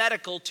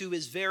antithetical to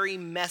his very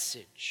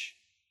message.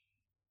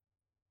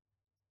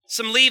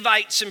 Some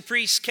Levites and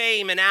priests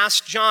came and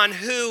asked John,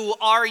 "Who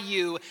are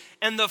you?"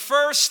 And the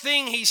first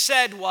thing he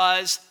said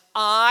was,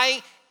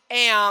 "I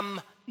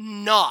am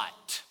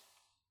not."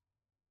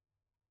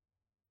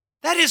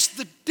 That is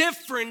the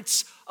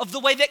difference of the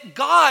way that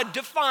God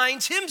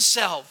defines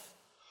himself.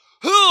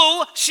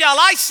 Who shall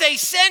I say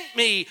sent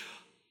me?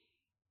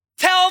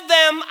 Tell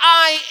them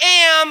I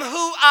am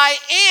who I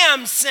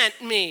am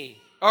sent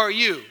me. Are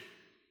you?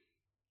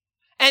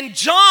 And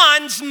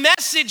John's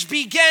message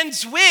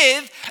begins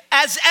with,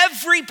 as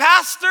every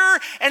pastor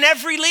and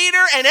every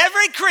leader and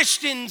every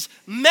Christian's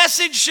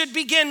message should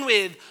begin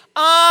with,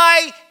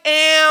 I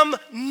am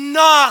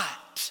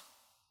not.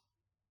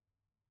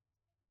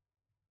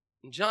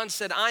 And John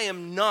said, I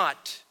am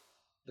not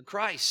the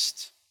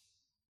Christ.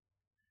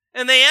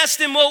 And they asked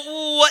him,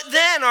 well, what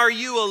then? Are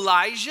you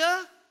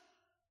Elijah?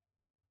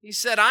 He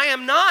said, I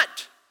am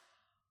not.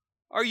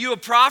 Are you a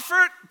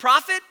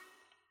prophet?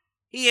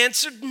 He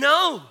answered,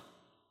 no.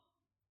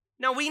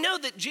 Now we know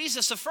that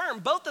Jesus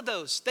affirmed both of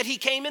those, that he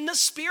came in the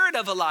spirit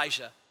of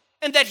Elijah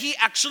and that he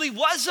actually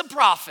was a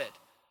prophet.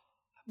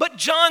 But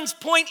John's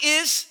point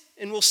is,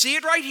 and we'll see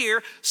it right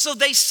here, so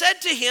they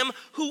said to him,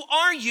 who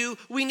are you?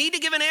 We need to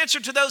give an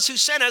answer to those who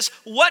sent us.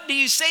 What do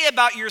you say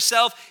about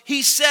yourself?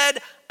 He said,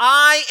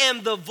 I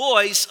am the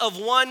voice of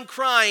one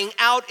crying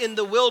out in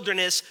the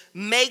wilderness,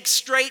 make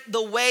straight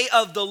the way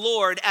of the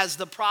Lord, as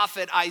the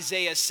prophet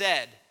Isaiah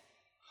said.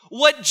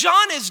 What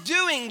John is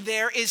doing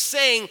there is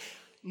saying,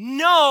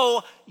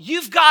 no,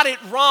 you've got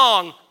it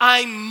wrong.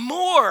 I'm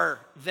more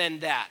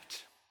than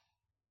that.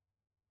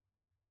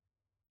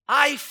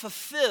 I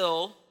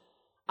fulfill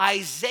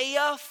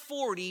Isaiah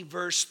 40,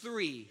 verse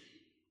 3.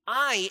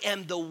 I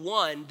am the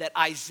one that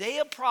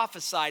Isaiah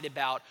prophesied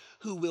about,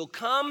 who will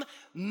come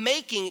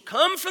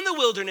from the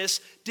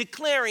wilderness,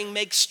 declaring,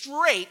 make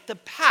straight the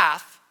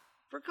path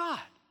for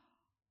God.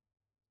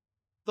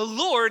 The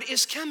Lord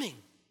is coming.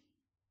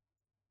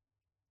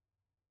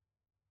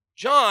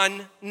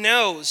 John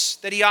knows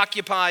that he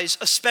occupies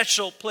a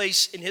special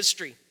place in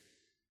history.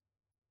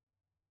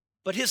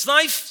 But his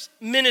life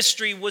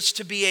ministry was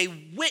to be a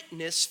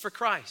witness for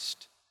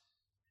Christ.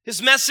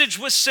 His message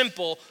was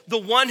simple. The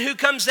one who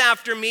comes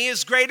after me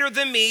is greater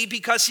than me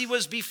because he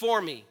was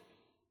before me.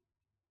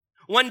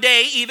 One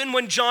day, even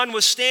when John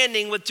was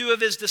standing with two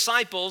of his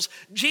disciples,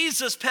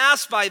 Jesus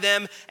passed by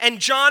them, and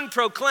John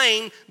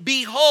proclaimed,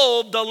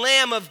 behold, the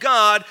Lamb of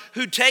God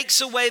who takes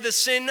away the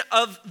sin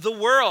of the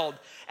world.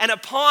 And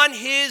upon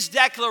his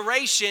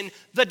declaration,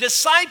 the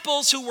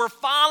disciples who were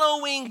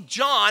following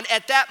John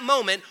at that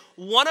moment,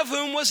 one of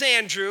whom was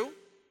Andrew,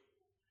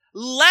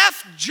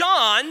 left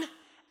John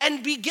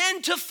and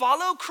began to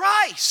follow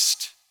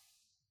Christ.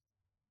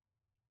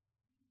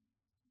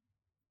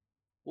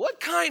 What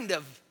kind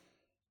of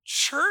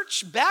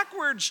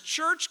backwards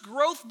church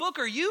growth book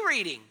are you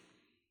reading?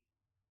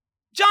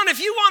 John,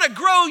 if you want to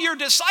grow your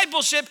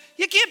discipleship,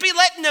 you can't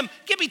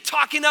be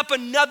talking up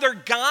another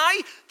guy.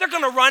 They're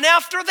going to run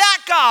after that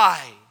guy.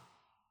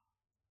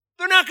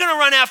 They're not going to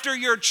run after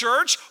your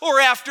church or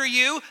after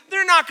you.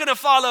 They're not going to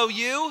follow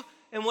you.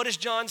 And what does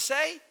John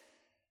say?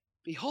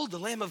 Behold the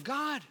Lamb of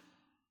God.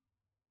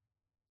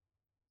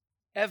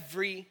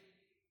 Every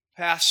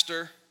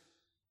pastor,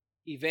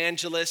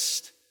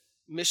 evangelist,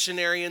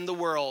 missionary in the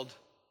world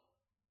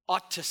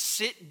ought to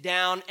sit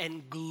down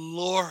and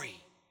glory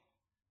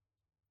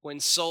when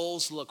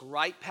souls look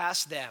right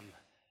past them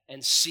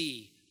and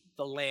see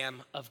the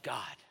Lamb of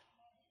God.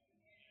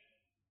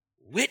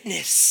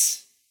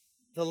 Witness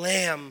the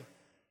Lamb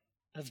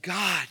of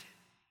God.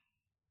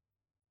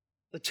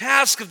 The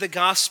task of the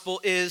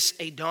gospel is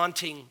a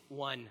daunting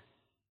one.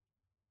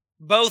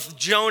 Both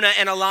Jonah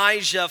and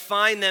Elijah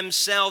find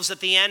themselves at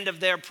the end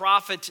of their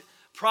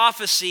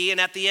prophecy and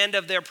at the end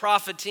of their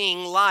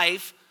propheting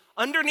life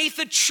underneath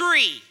a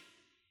tree,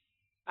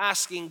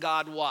 asking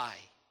God why.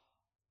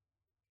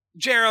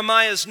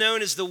 Jeremiah is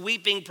known as the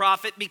weeping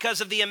prophet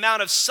because of the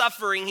amount of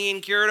suffering he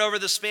endured over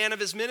the span of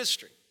his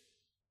ministry.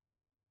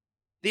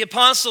 The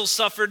apostles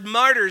suffered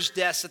martyrs'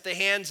 deaths at the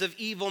hands of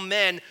evil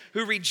men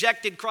who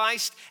rejected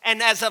Christ,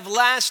 and as of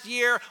last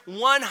year,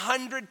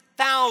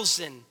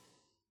 100,000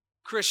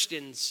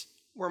 Christians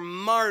were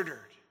martyred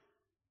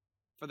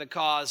for the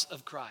cause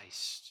of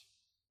Christ.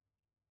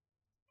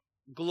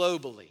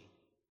 Globally.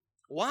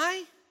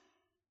 Why?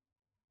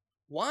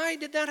 Why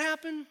did that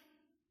happen?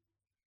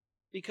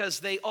 Because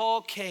they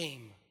all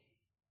came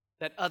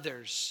that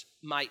others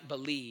might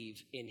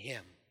believe in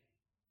him.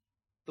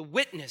 The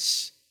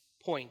witness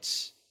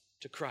points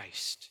to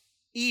Christ,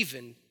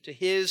 even to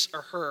his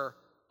or her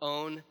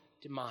own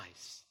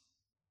demise.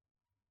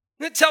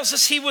 And it tells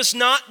us he was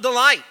not the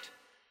light.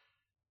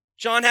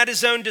 John had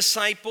his own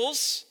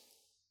disciples,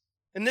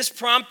 and this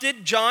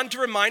prompted John to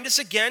remind us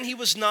again he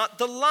was not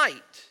the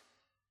light.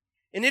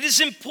 And it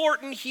is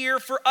important here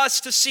for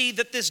us to see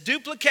that this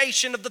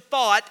duplication of the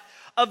thought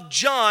of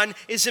John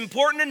is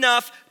important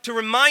enough to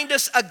remind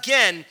us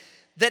again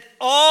that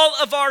all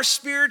of our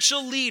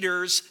spiritual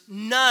leaders,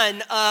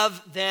 none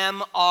of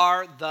them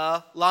are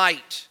the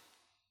light.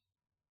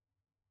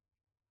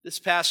 This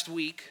past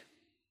week,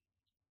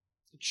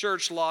 the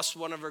church lost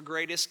one of her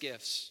greatest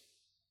gifts,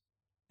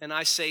 and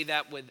I say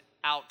that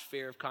without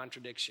fear of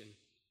contradiction,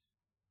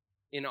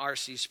 in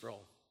R.C.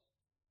 Sproul.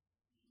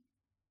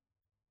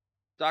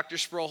 Dr.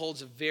 Sproul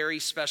holds a very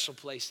special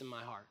place in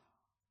my heart.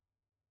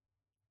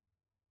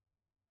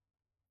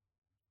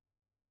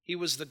 He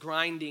was the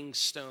grinding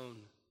stone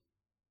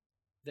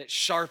that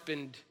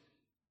sharpened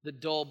the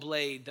dull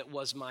blade that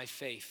was my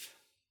faith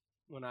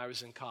when I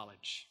was in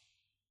college.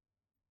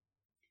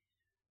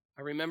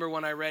 I remember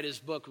when I read his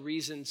book,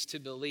 Reasons to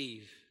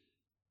Believe.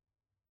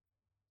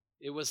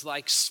 It was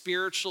like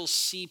spiritual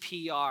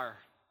CPR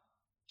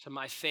to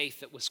my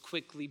faith that was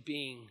quickly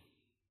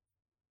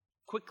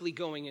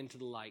going into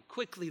the light,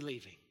 quickly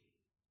leaving.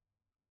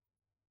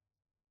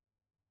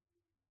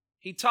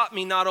 He taught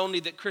me not only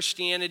that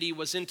Christianity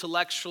was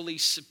intellectually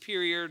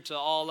superior to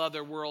all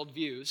other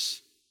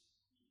worldviews,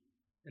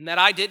 and that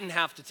I didn't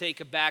have to take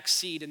a back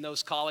seat in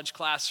those college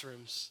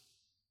classrooms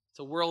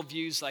to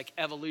worldviews like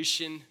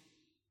evolution,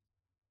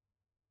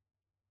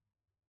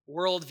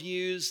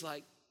 worldviews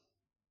like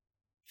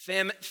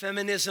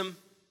feminism,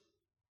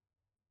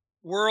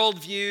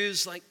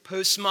 worldviews like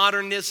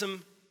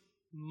postmodernism,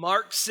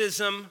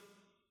 Marxism,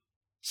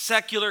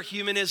 secular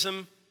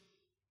humanism.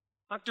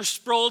 Dr.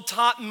 Sproul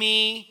taught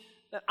me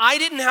that I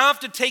didn't have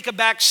to take a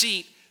back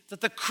seat,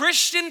 that the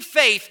Christian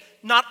faith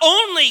not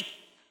only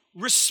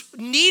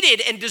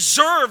needed and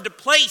deserved a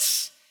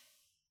place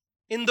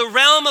in the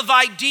realm of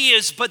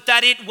ideas, but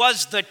that it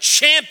was the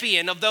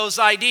champion of those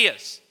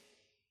ideas.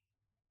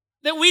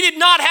 That we did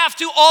not have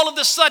to all of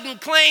a sudden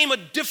claim a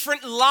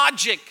different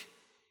logic,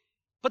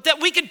 but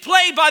that we could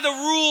play by the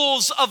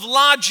rules of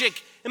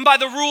logic and by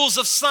the rules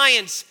of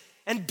science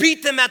and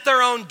beat them at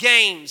their own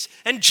games.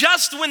 And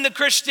just when the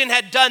Christian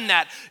had done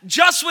that,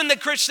 just when the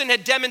Christian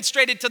had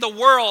demonstrated to the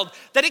world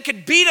that it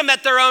could beat them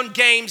at their own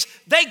games,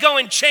 they go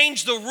and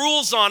change the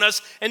rules on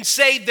us and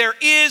say there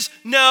is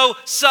no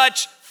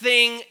such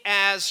thing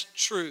as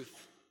truth.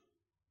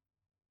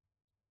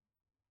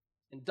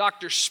 And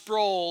Dr.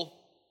 Sproul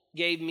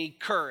gave me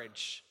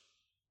courage.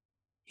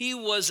 He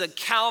was a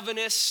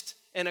Calvinist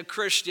and a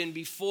Christian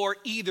before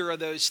either of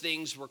those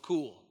things were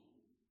cool.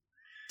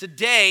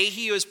 Today,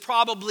 he is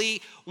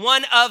probably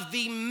one of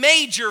the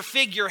major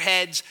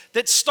figureheads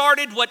that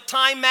started what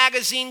Time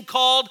magazine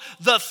called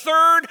the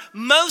third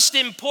most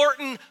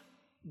important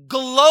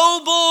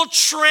global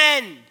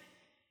trend,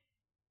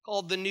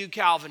 called the New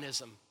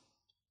Calvinism,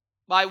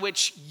 by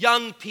which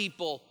young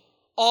people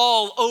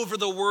all over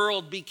the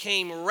world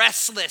became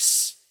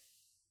restless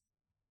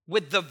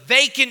with the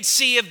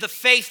vacancy of the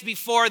faith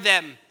before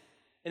them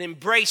and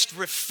embraced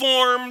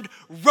reformed,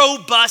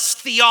 robust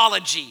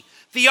theology.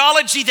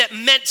 Theology that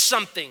meant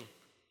something.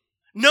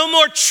 No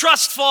more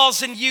trust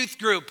falls in youth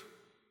group.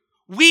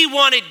 We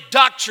wanted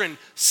doctrine,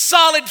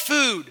 solid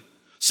food,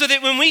 so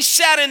that when we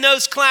sat in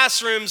those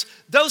classrooms,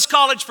 those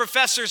college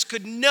professors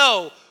could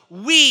know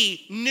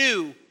we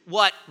knew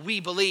what we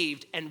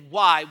believed and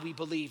why we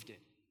believed it.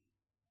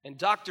 And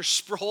Dr.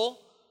 Sproul,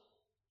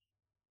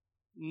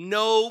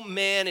 no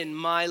man in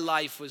my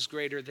life was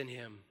greater than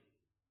him.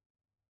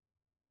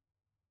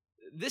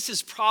 This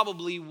is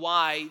probably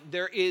why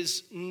there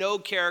is no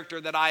character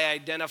that I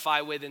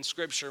identify with in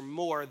Scripture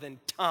more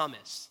than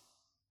Thomas.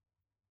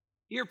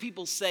 You hear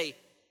people say,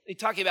 they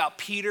talk about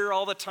Peter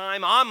all the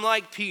time. I'm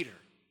like Peter.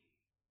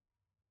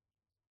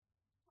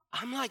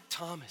 I'm like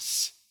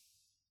Thomas.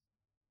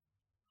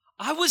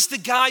 I was the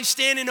guy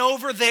standing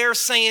over there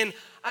saying,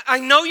 I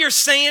know you're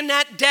saying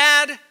that,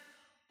 Dad.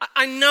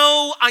 I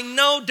know,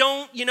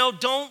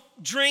 don't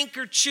drink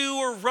or chew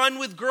or run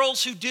with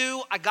girls who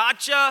do. I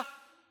gotcha.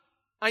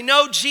 I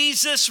know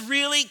Jesus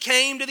really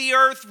came to the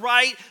earth,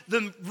 right?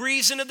 The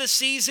reason of the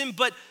season,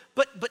 but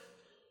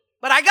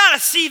I gotta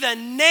see the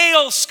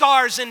nail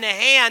scars in the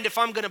hand if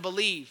I'm gonna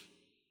believe.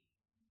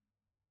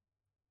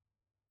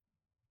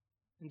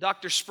 And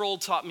Dr. Sproul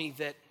taught me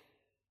that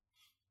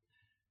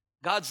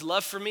God's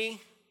love for me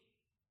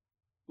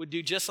would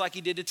do just like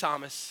he did to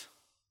Thomas.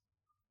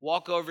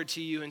 Walk over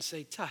to you and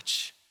say,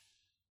 touch,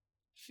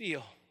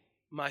 feel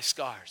my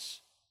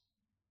scars.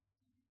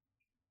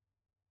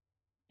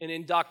 And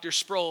in Dr.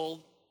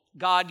 Sproul,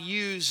 God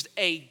used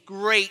a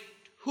great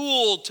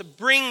tool to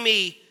bring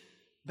me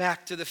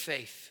back to the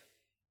faith.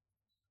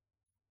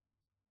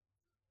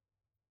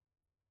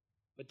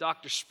 But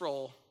Dr.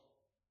 Sproul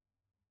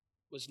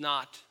was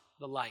not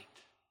the light.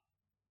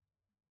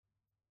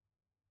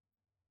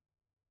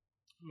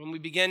 When we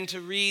begin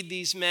to read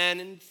these men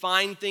and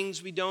find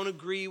things we don't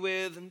agree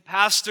with and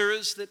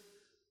pastors that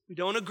we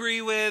don't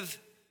agree with,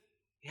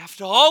 we have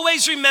to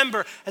always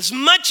remember, as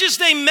much as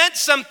they meant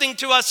something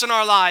to us in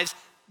our lives,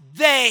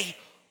 they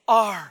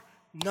are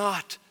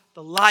not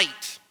the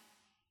light.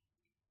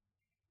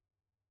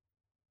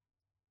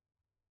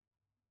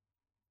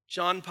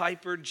 John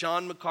Piper,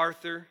 John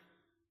MacArthur,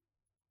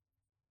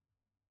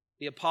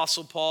 the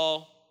Apostle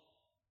Paul,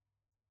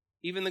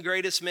 Even the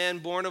greatest man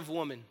born of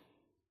woman,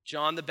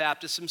 John the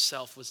Baptist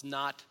himself, was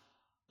not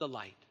the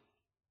light.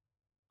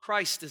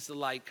 Christ is the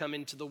light come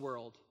into the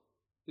world,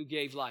 who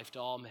gave life to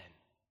all men.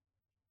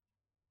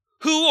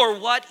 Who or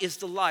what is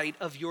the light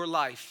of your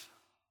life?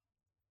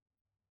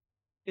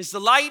 Is the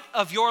light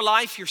of your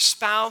life your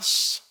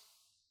spouse,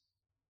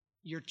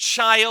 your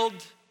child,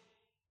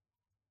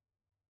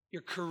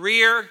 your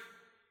career,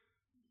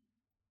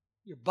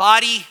 your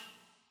body,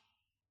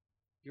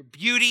 your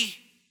beauty,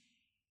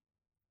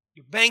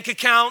 your bank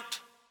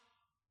account,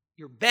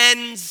 your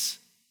Benz?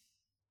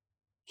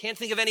 Can't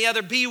think of any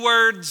other B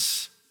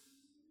words.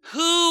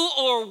 Who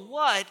or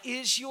what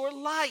is your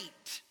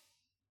light?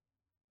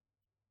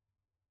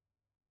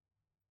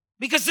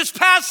 Because this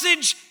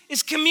passage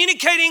is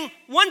communicating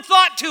one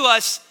thought to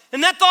us,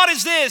 and that thought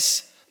is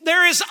this: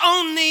 there is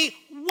only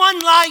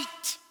one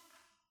light.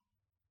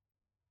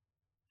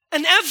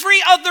 And every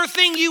other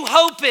thing you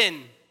hope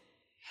in,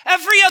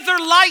 every other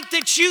light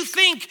that you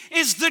think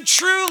is the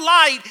true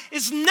light,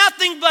 is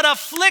nothing but a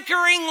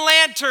flickering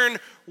lantern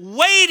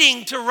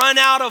waiting to run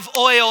out of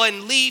oil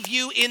and leave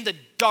you in the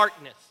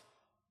darkness.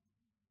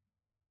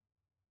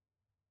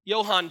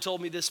 Johan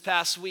told me this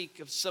past week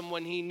of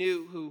someone he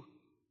knew who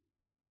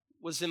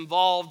was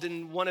involved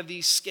in one of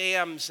these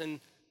scams, and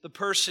the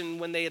person,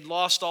 when they had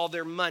lost all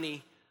their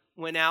money,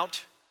 went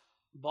out,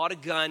 bought a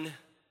gun,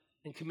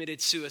 and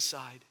committed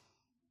suicide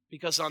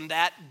because on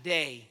that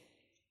day,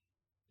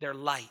 their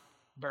light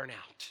burned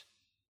out.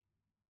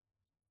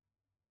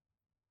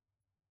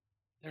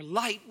 Their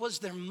light was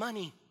their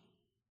money.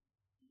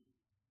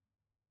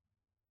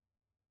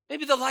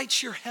 Maybe the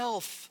light's your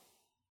health.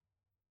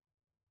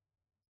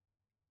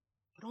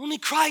 But only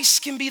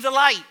Christ can be the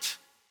light.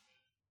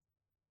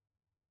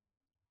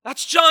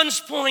 That's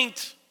John's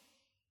point.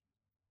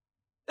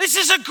 This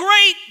is a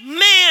great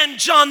man,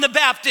 John the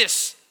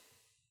Baptist.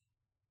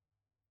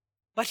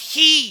 But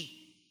he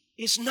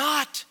is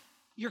not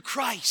your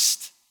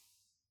Christ.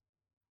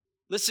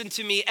 Listen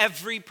to me,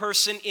 every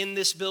person in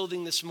this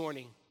building this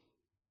morning.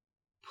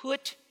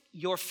 Put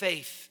your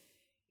faith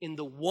in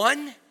the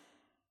one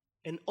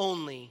and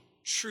only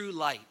true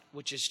light,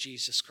 which is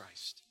Jesus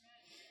Christ.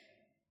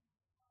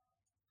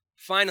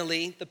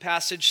 Finally, the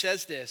passage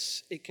says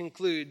this. It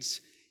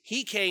concludes,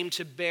 he came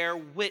to bear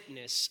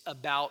witness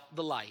about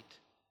the light.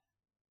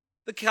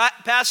 The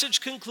passage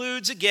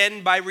concludes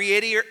again by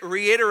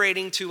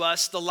reiterating to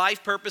us the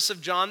life purpose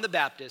of John the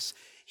Baptist.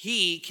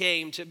 He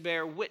came to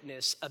bear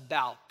witness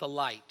about the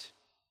light.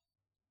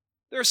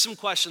 There are some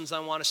questions I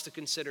want us to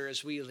consider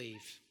as we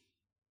leave.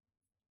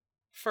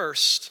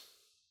 First,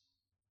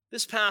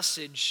 this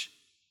passage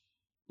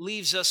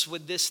leaves us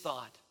with this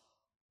thought: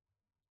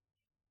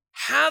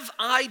 have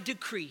I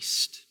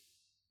decreased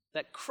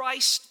that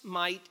Christ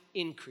might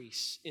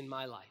increase in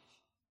my life?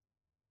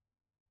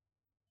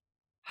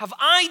 Have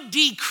I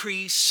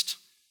decreased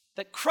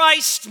that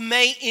Christ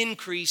may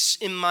increase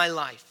in my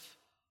life?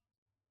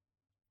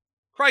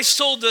 Christ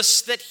told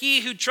us that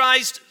he who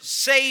tries to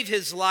save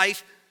his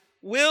life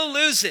will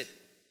lose it.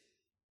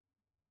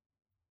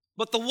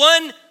 But the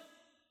one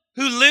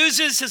who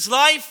loses his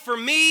life for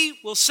me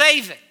will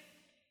save it.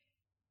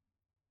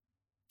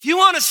 If you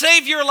want to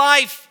save your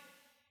life,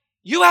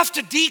 you have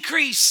to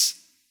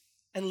decrease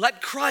and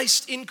let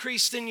Christ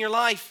increase in your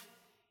life.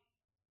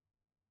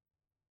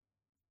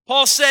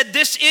 Paul said,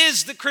 this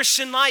is the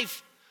Christian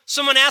life.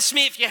 Someone asked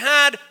me, if you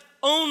had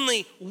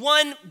only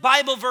one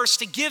Bible verse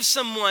to give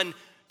someone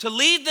to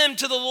lead them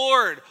to the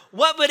Lord,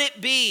 what would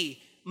it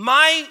be?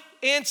 My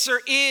answer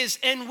is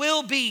and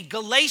will be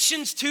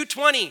Galatians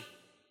 2:20.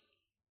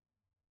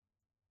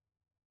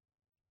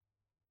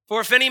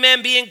 For if any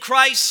man be in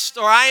Christ,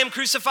 or I am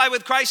crucified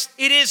with Christ,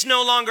 it is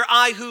no longer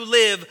I who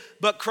live,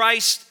 but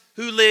Christ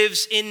who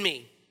lives in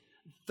me.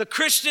 The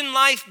Christian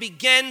life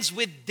begins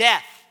with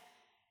death.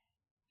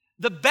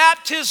 The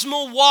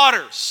baptismal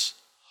waters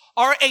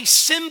are a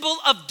symbol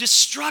of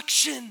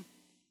destruction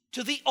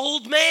to the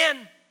old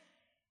man.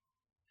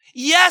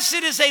 Yes,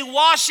 it is a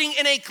washing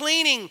and a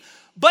cleaning,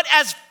 but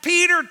as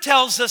Peter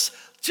tells us,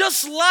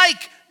 just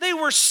like they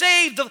were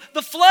saved,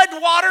 the flood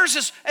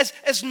waters,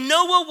 as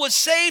Noah was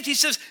saved, he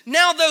says,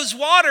 now those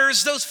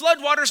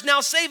flood waters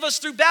now save us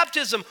through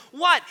baptism.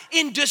 What?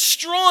 In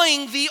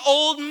destroying the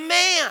old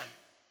man.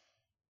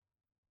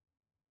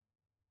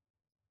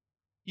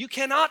 You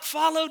cannot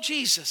follow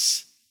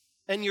Jesus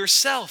and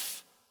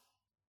yourself.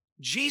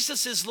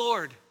 Jesus is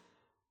Lord.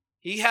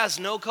 He has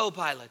no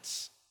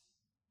co-pilots.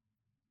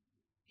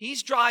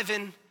 He's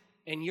driving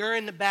and you're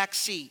in the back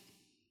seat.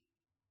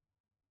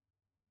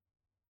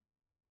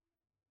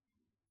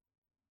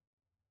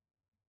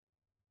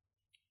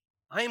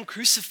 I am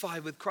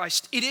crucified with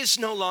Christ. It is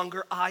no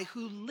longer I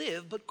who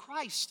live, but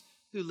Christ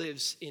who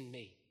lives in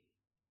me.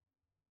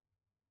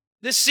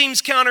 This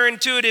seems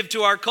counterintuitive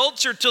to our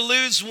culture, to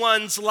lose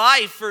one's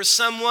life for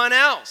someone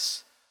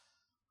else.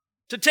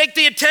 To take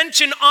the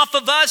attention off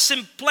of us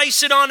and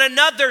place it on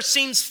another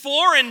seems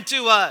foreign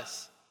to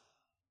us.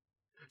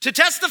 To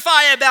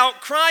testify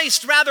about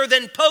Christ rather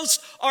than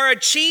post our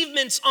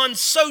achievements on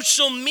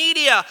social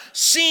media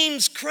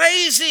seems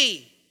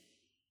crazy.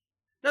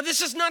 Now,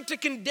 this is not to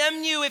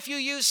condemn you if you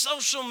use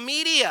social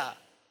media,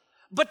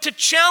 but to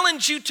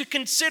challenge you to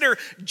consider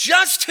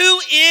just who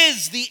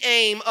is the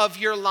aim of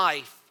your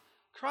life,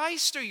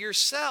 Christ or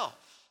yourself?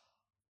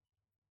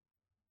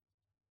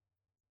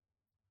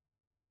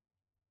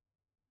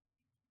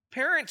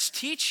 Parents,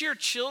 teach your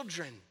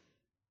children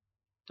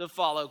to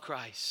follow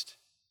Christ.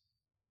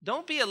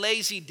 Don't be a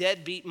lazy,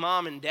 deadbeat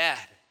mom and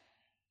dad.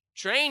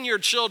 Train your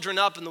children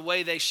up in the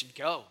way they should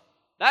go.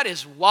 That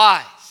is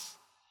wise.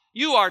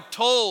 You are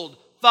told,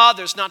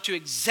 fathers, not to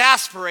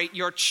exasperate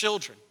your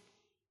children,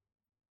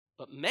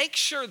 but make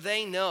sure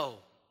they know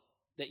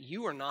that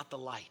you are not the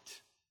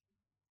light.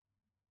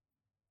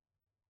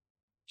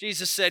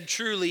 Jesus said,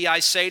 "Truly, I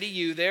say to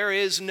you, there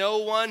is no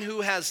one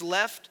who has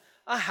left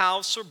a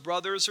house or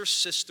brothers or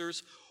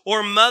sisters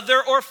or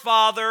mother or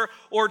father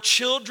or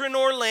children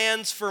or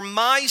lands for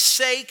my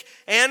sake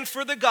and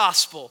for the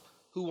gospel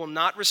who will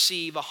not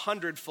receive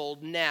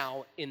 100-fold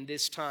now in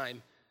this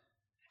time.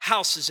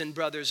 Houses and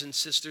brothers and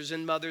sisters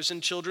and mothers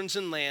and children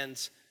and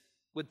lands,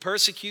 with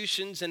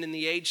persecutions and in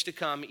the age to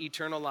come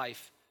eternal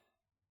life.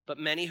 But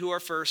many who are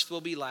first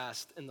will be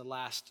last, and the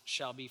last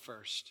shall be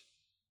first."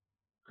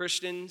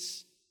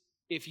 Christians,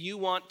 if you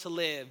want to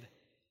live,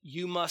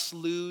 you must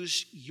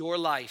lose your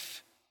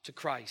life to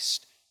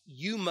Christ.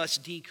 You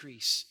must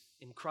decrease,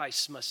 and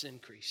Christ must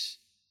increase.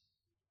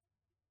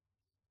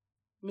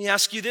 Let me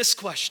ask you this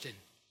question.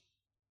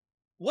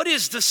 What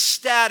is the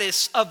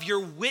status of your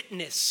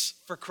witness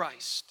for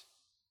Christ?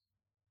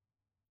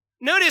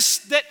 Notice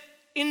that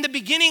in the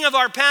beginning of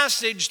our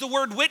passage, the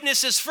word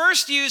witness is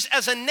first used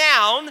as a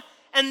noun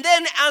and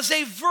then as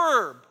a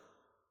verb.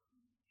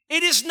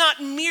 It is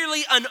not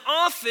merely an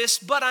office,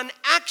 but an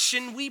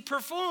action we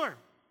perform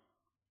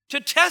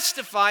to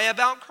testify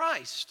about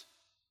Christ.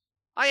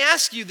 I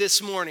ask you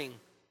this morning,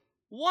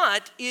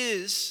 what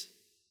is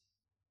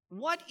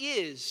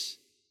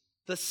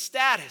the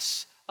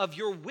status of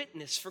your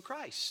witness for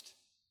Christ?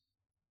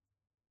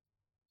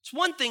 It's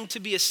one thing to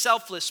be a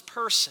selfless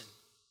person,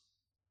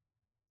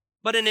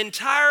 but an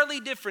entirely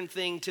different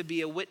thing to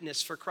be a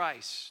witness for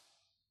Christ.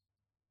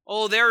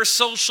 Oh, there are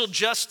social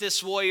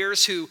justice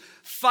warriors who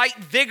fight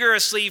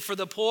vigorously for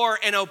the poor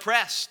and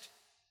oppressed.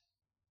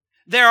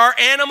 There are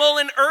animal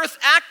and earth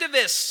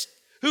activists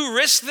who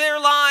risk their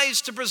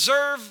lives to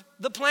preserve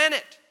the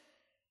planet.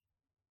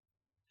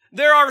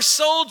 There are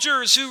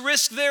soldiers who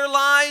risk their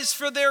lives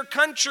for their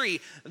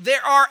country.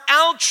 There are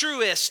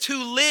altruists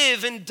who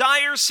live in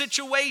dire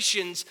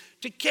situations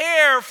to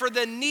care for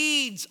the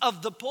needs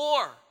of the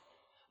poor.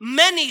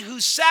 Many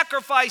who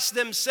sacrifice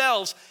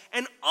themselves,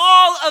 and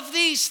all of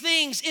these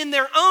things in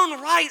their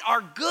own right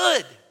are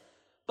good,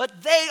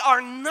 but they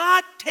are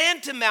not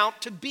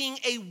tantamount to being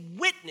a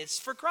witness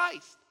for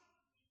Christ.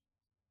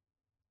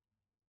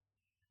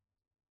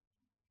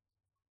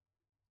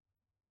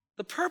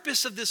 The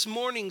purpose of this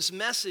morning's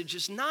message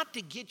is not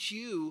to get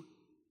you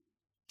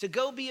to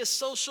go be a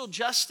social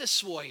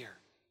justice warrior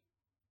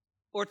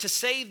or to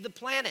save the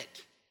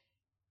planet.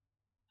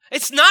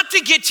 It's not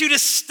to get you to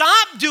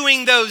stop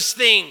doing those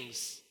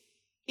things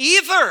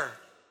either.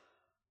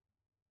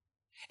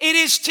 It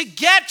is to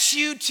get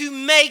you to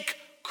make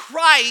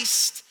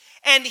Christ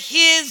and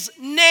His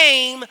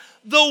name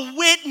the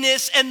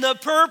witness and the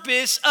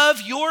purpose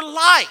of your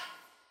life.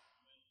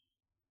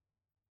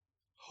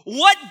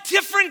 What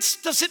difference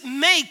does it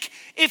make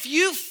if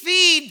you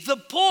feed the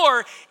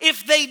poor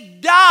if they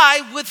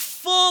die with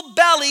full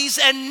bellies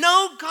and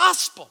no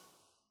gospel?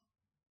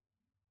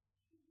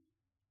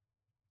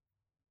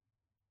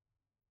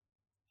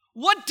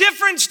 What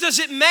difference does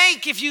it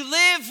make if you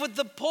live with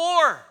the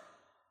poor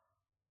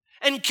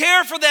and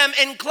care for them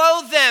and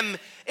clothe them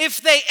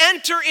if they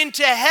enter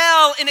into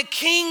hell in a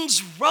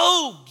king's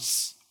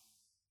robes?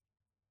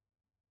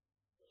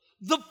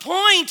 The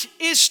point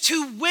is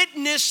to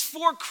witness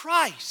for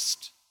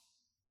Christ.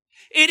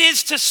 It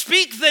is to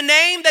speak the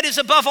name that is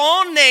above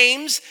all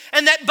names,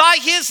 and that by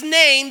His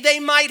name they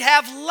might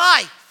have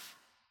life.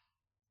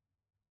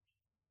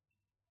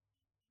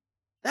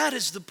 That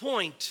is the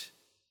point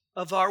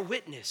of our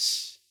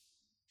witness,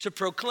 to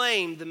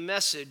proclaim the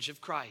message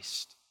of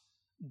Christ.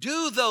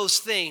 Do those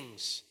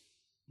things,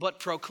 but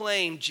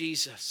proclaim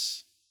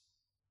Jesus.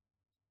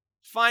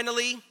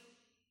 Finally,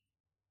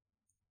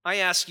 I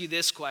ask you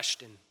this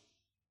question.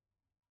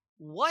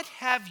 What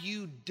have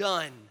you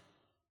done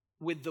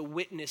with the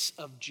witness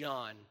of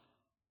John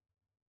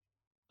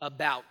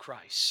about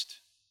Christ?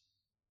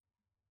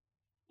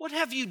 What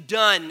have you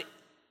done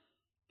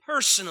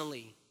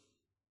personally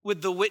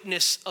with the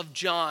witness of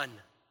John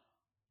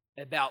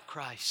about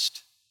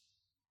Christ?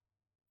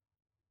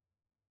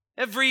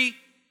 Every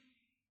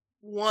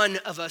one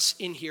of us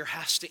in here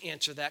has to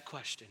answer that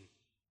question.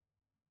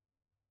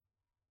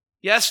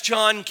 Yes,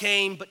 John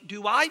came, but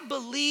do I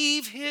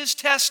believe his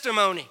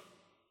testimony?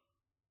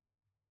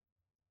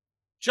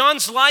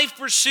 John's life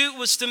pursuit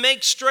was to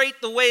make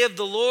straight the way of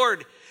the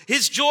Lord.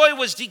 His joy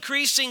was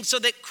decreasing so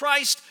that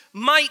Christ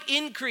might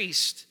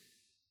increase.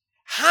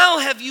 How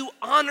have you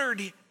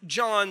honored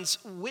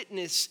John's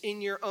witness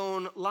in your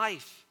own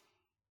life?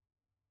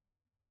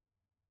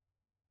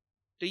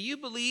 Do you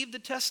believe the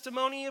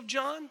testimony of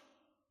John?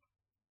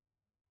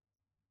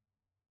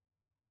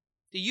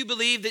 Do you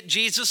believe that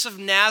Jesus of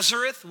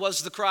Nazareth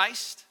was the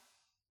Christ?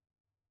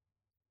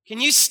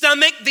 Can you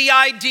stomach the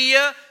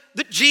idea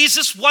that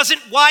Jesus wasn't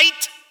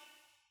white?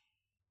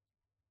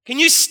 Can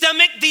you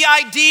stomach the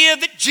idea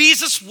that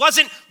Jesus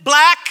wasn't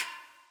black?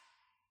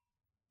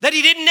 That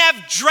he didn't have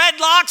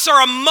dreadlocks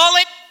or a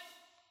mullet?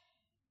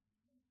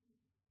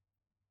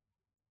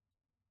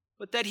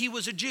 But that he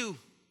was a Jew,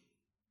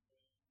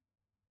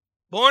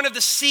 born of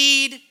the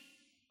seed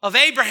of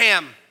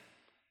Abraham.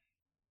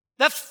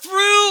 That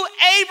through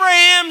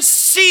Abraham's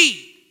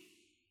seed,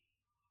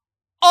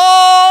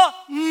 all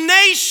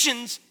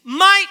nations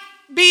might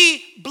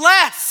be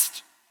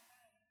blessed.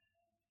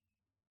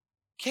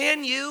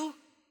 Can you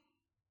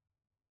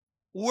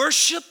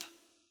worship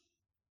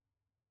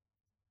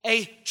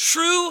a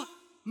true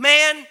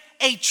man,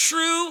 a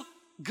true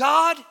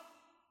God?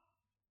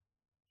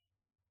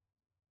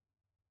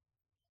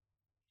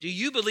 Do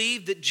you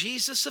believe that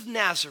Jesus of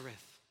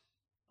Nazareth,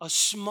 a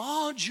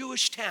small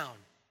Jewish town,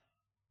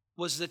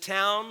 was the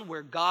town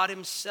where God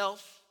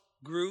himself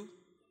grew?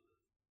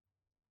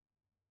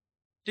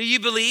 Do you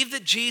believe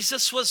that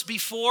Jesus was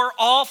before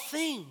all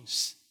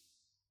things?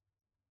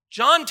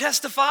 John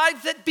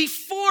testified that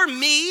before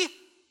me,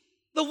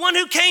 the one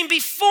who came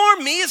before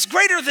me is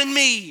greater than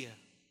me.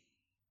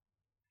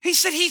 He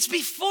said he's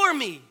before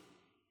me.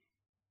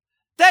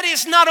 That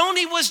is, not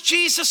only was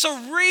Jesus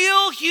a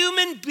real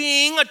human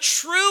being, a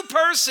true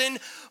person,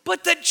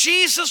 but that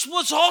Jesus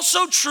was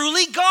also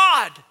truly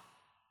God.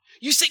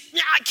 You say,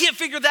 I can't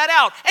figure that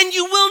out. And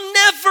you will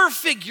never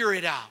figure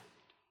it out.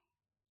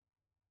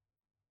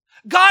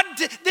 God,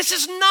 this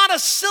is not a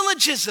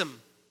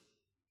syllogism.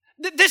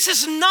 This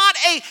is not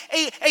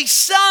a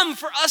sum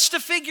for us to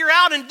figure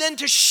out and then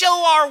to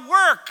show our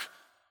work.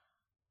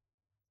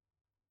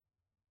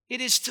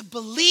 It is to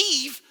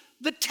believe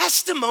the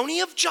testimony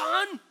of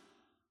John.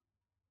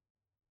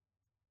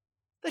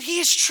 That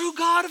he is true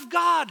God of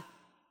God,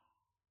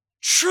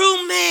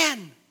 true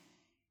man,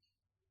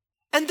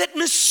 and that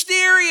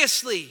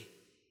mysteriously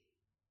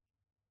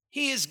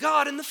he is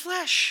God in the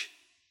flesh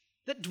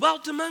that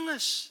dwelt among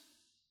us.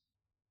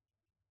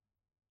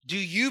 Do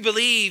you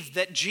believe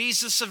that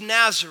Jesus of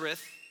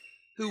Nazareth,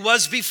 who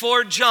was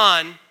before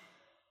John,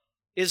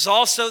 is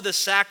also the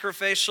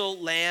sacrificial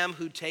lamb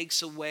who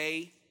takes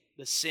away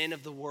the sin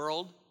of the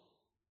world?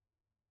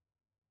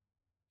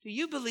 Do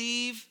you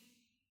believe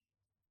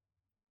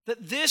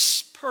that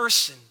this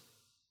person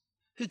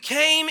who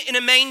came in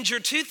a manger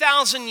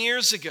 2,000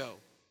 years ago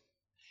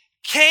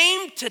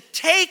came to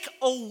take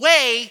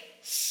away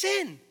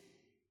sin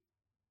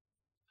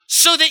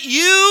so that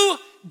you,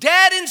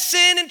 dead in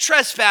sin and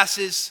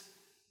trespasses,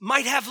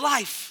 might have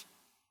life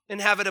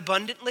and have it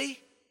abundantly?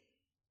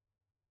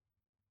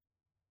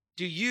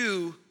 Do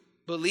you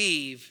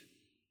believe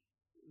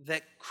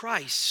that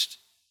Christ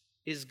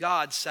is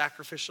God's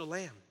sacrificial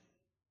lamb?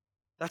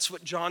 That's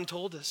what John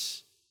told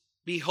us.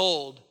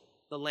 Behold,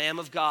 the Lamb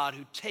of God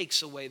who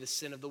takes away the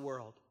sin of the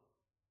world.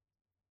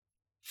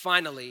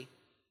 Finally,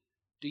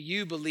 do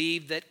you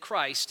believe that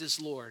Christ is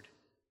Lord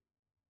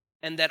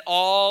and that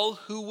all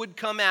who would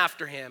come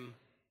after him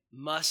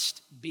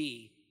must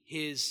be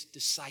his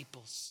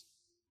disciples?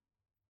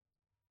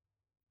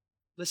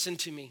 Listen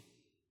to me.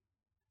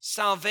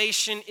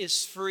 Salvation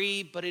is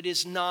free, but it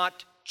is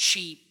not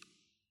cheap.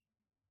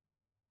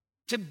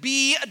 To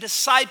be a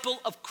disciple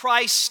of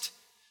Christ,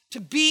 to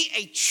be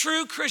a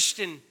true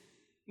Christian,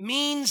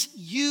 means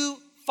you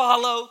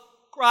follow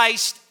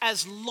Christ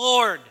as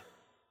Lord.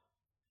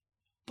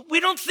 But we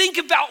don't think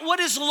about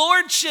what is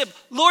lordship.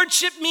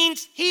 Lordship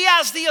means he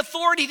has the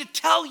authority to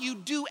tell you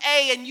do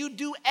A and you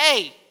do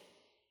A,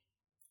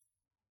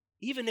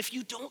 even if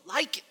you don't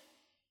like it.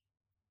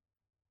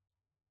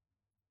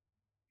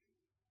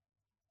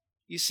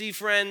 You see,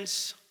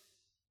 friends,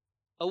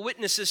 a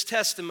witness's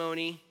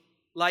testimony,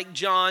 like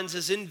John's,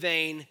 is in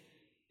vain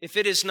if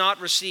it is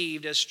not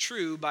received as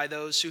true by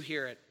those who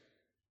hear it.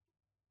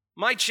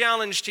 My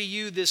challenge to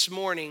you this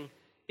morning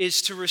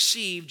is to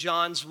receive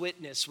John's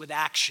witness with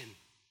action.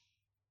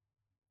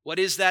 What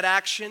is that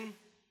action?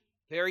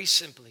 Very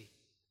simply,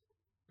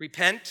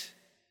 repent,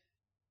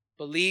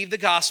 believe the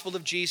gospel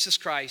of Jesus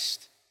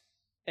Christ,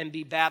 and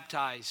be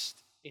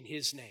baptized in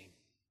his name.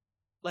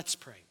 Let's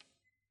pray.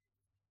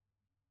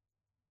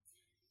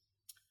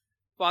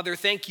 Father,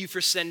 thank you for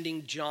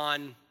sending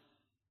John.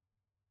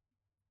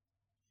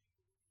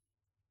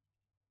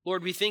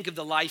 Lord, we think of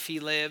the life he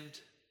lived,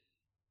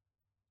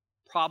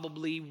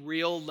 probably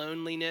real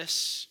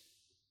loneliness.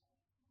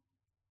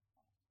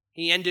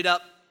 He ended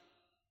up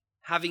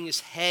having his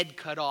head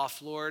cut off,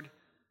 Lord,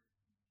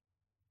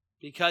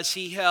 because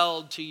he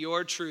held to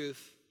your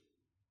truth.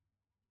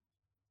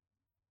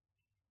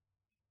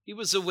 He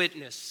was a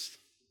witness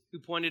who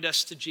pointed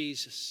us to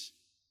Jesus.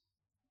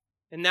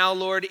 And now,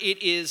 Lord,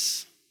 it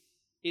is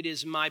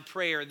my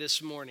prayer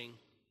this morning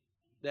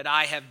that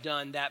I have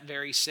done that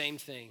very same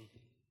thing.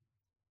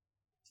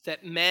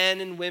 That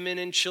men and women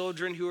and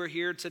children who are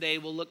here today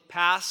will look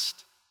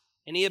past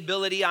any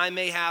ability I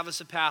may have as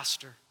a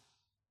pastor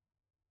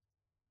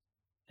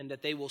and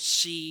that they will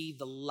see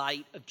the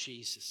light of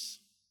Jesus.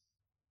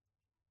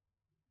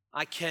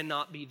 I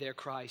cannot be their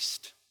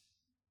Christ.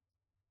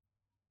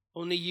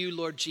 Only you,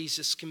 Lord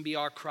Jesus, can be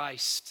our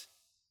Christ.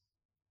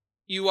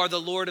 You are the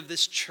Lord of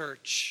this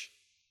church.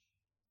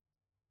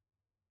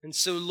 And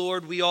so,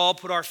 Lord, we all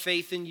put our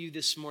faith in you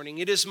this morning.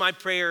 It is my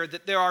prayer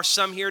that there are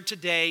some here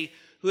today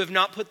who have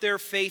not put their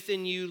faith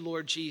in you,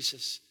 Lord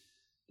Jesus,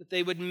 that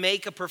they would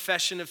make a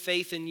profession of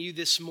faith in you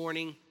this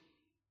morning.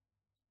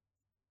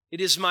 It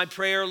is my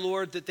prayer,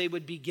 Lord, that they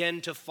would begin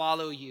to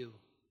follow you.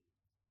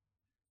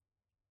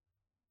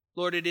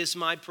 Lord, it is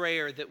my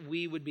prayer that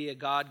we would be a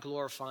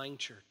God-glorifying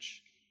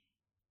church.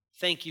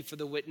 Thank you for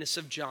the witness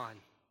of John.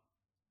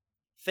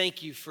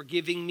 Thank you for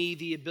giving me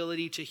the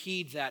ability to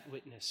heed that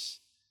witness.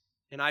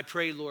 And I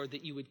pray, Lord,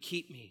 that you would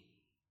keep me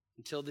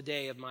until the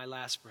day of my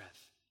last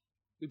breath.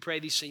 We pray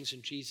these things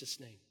in Jesus'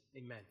 name.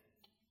 Amen.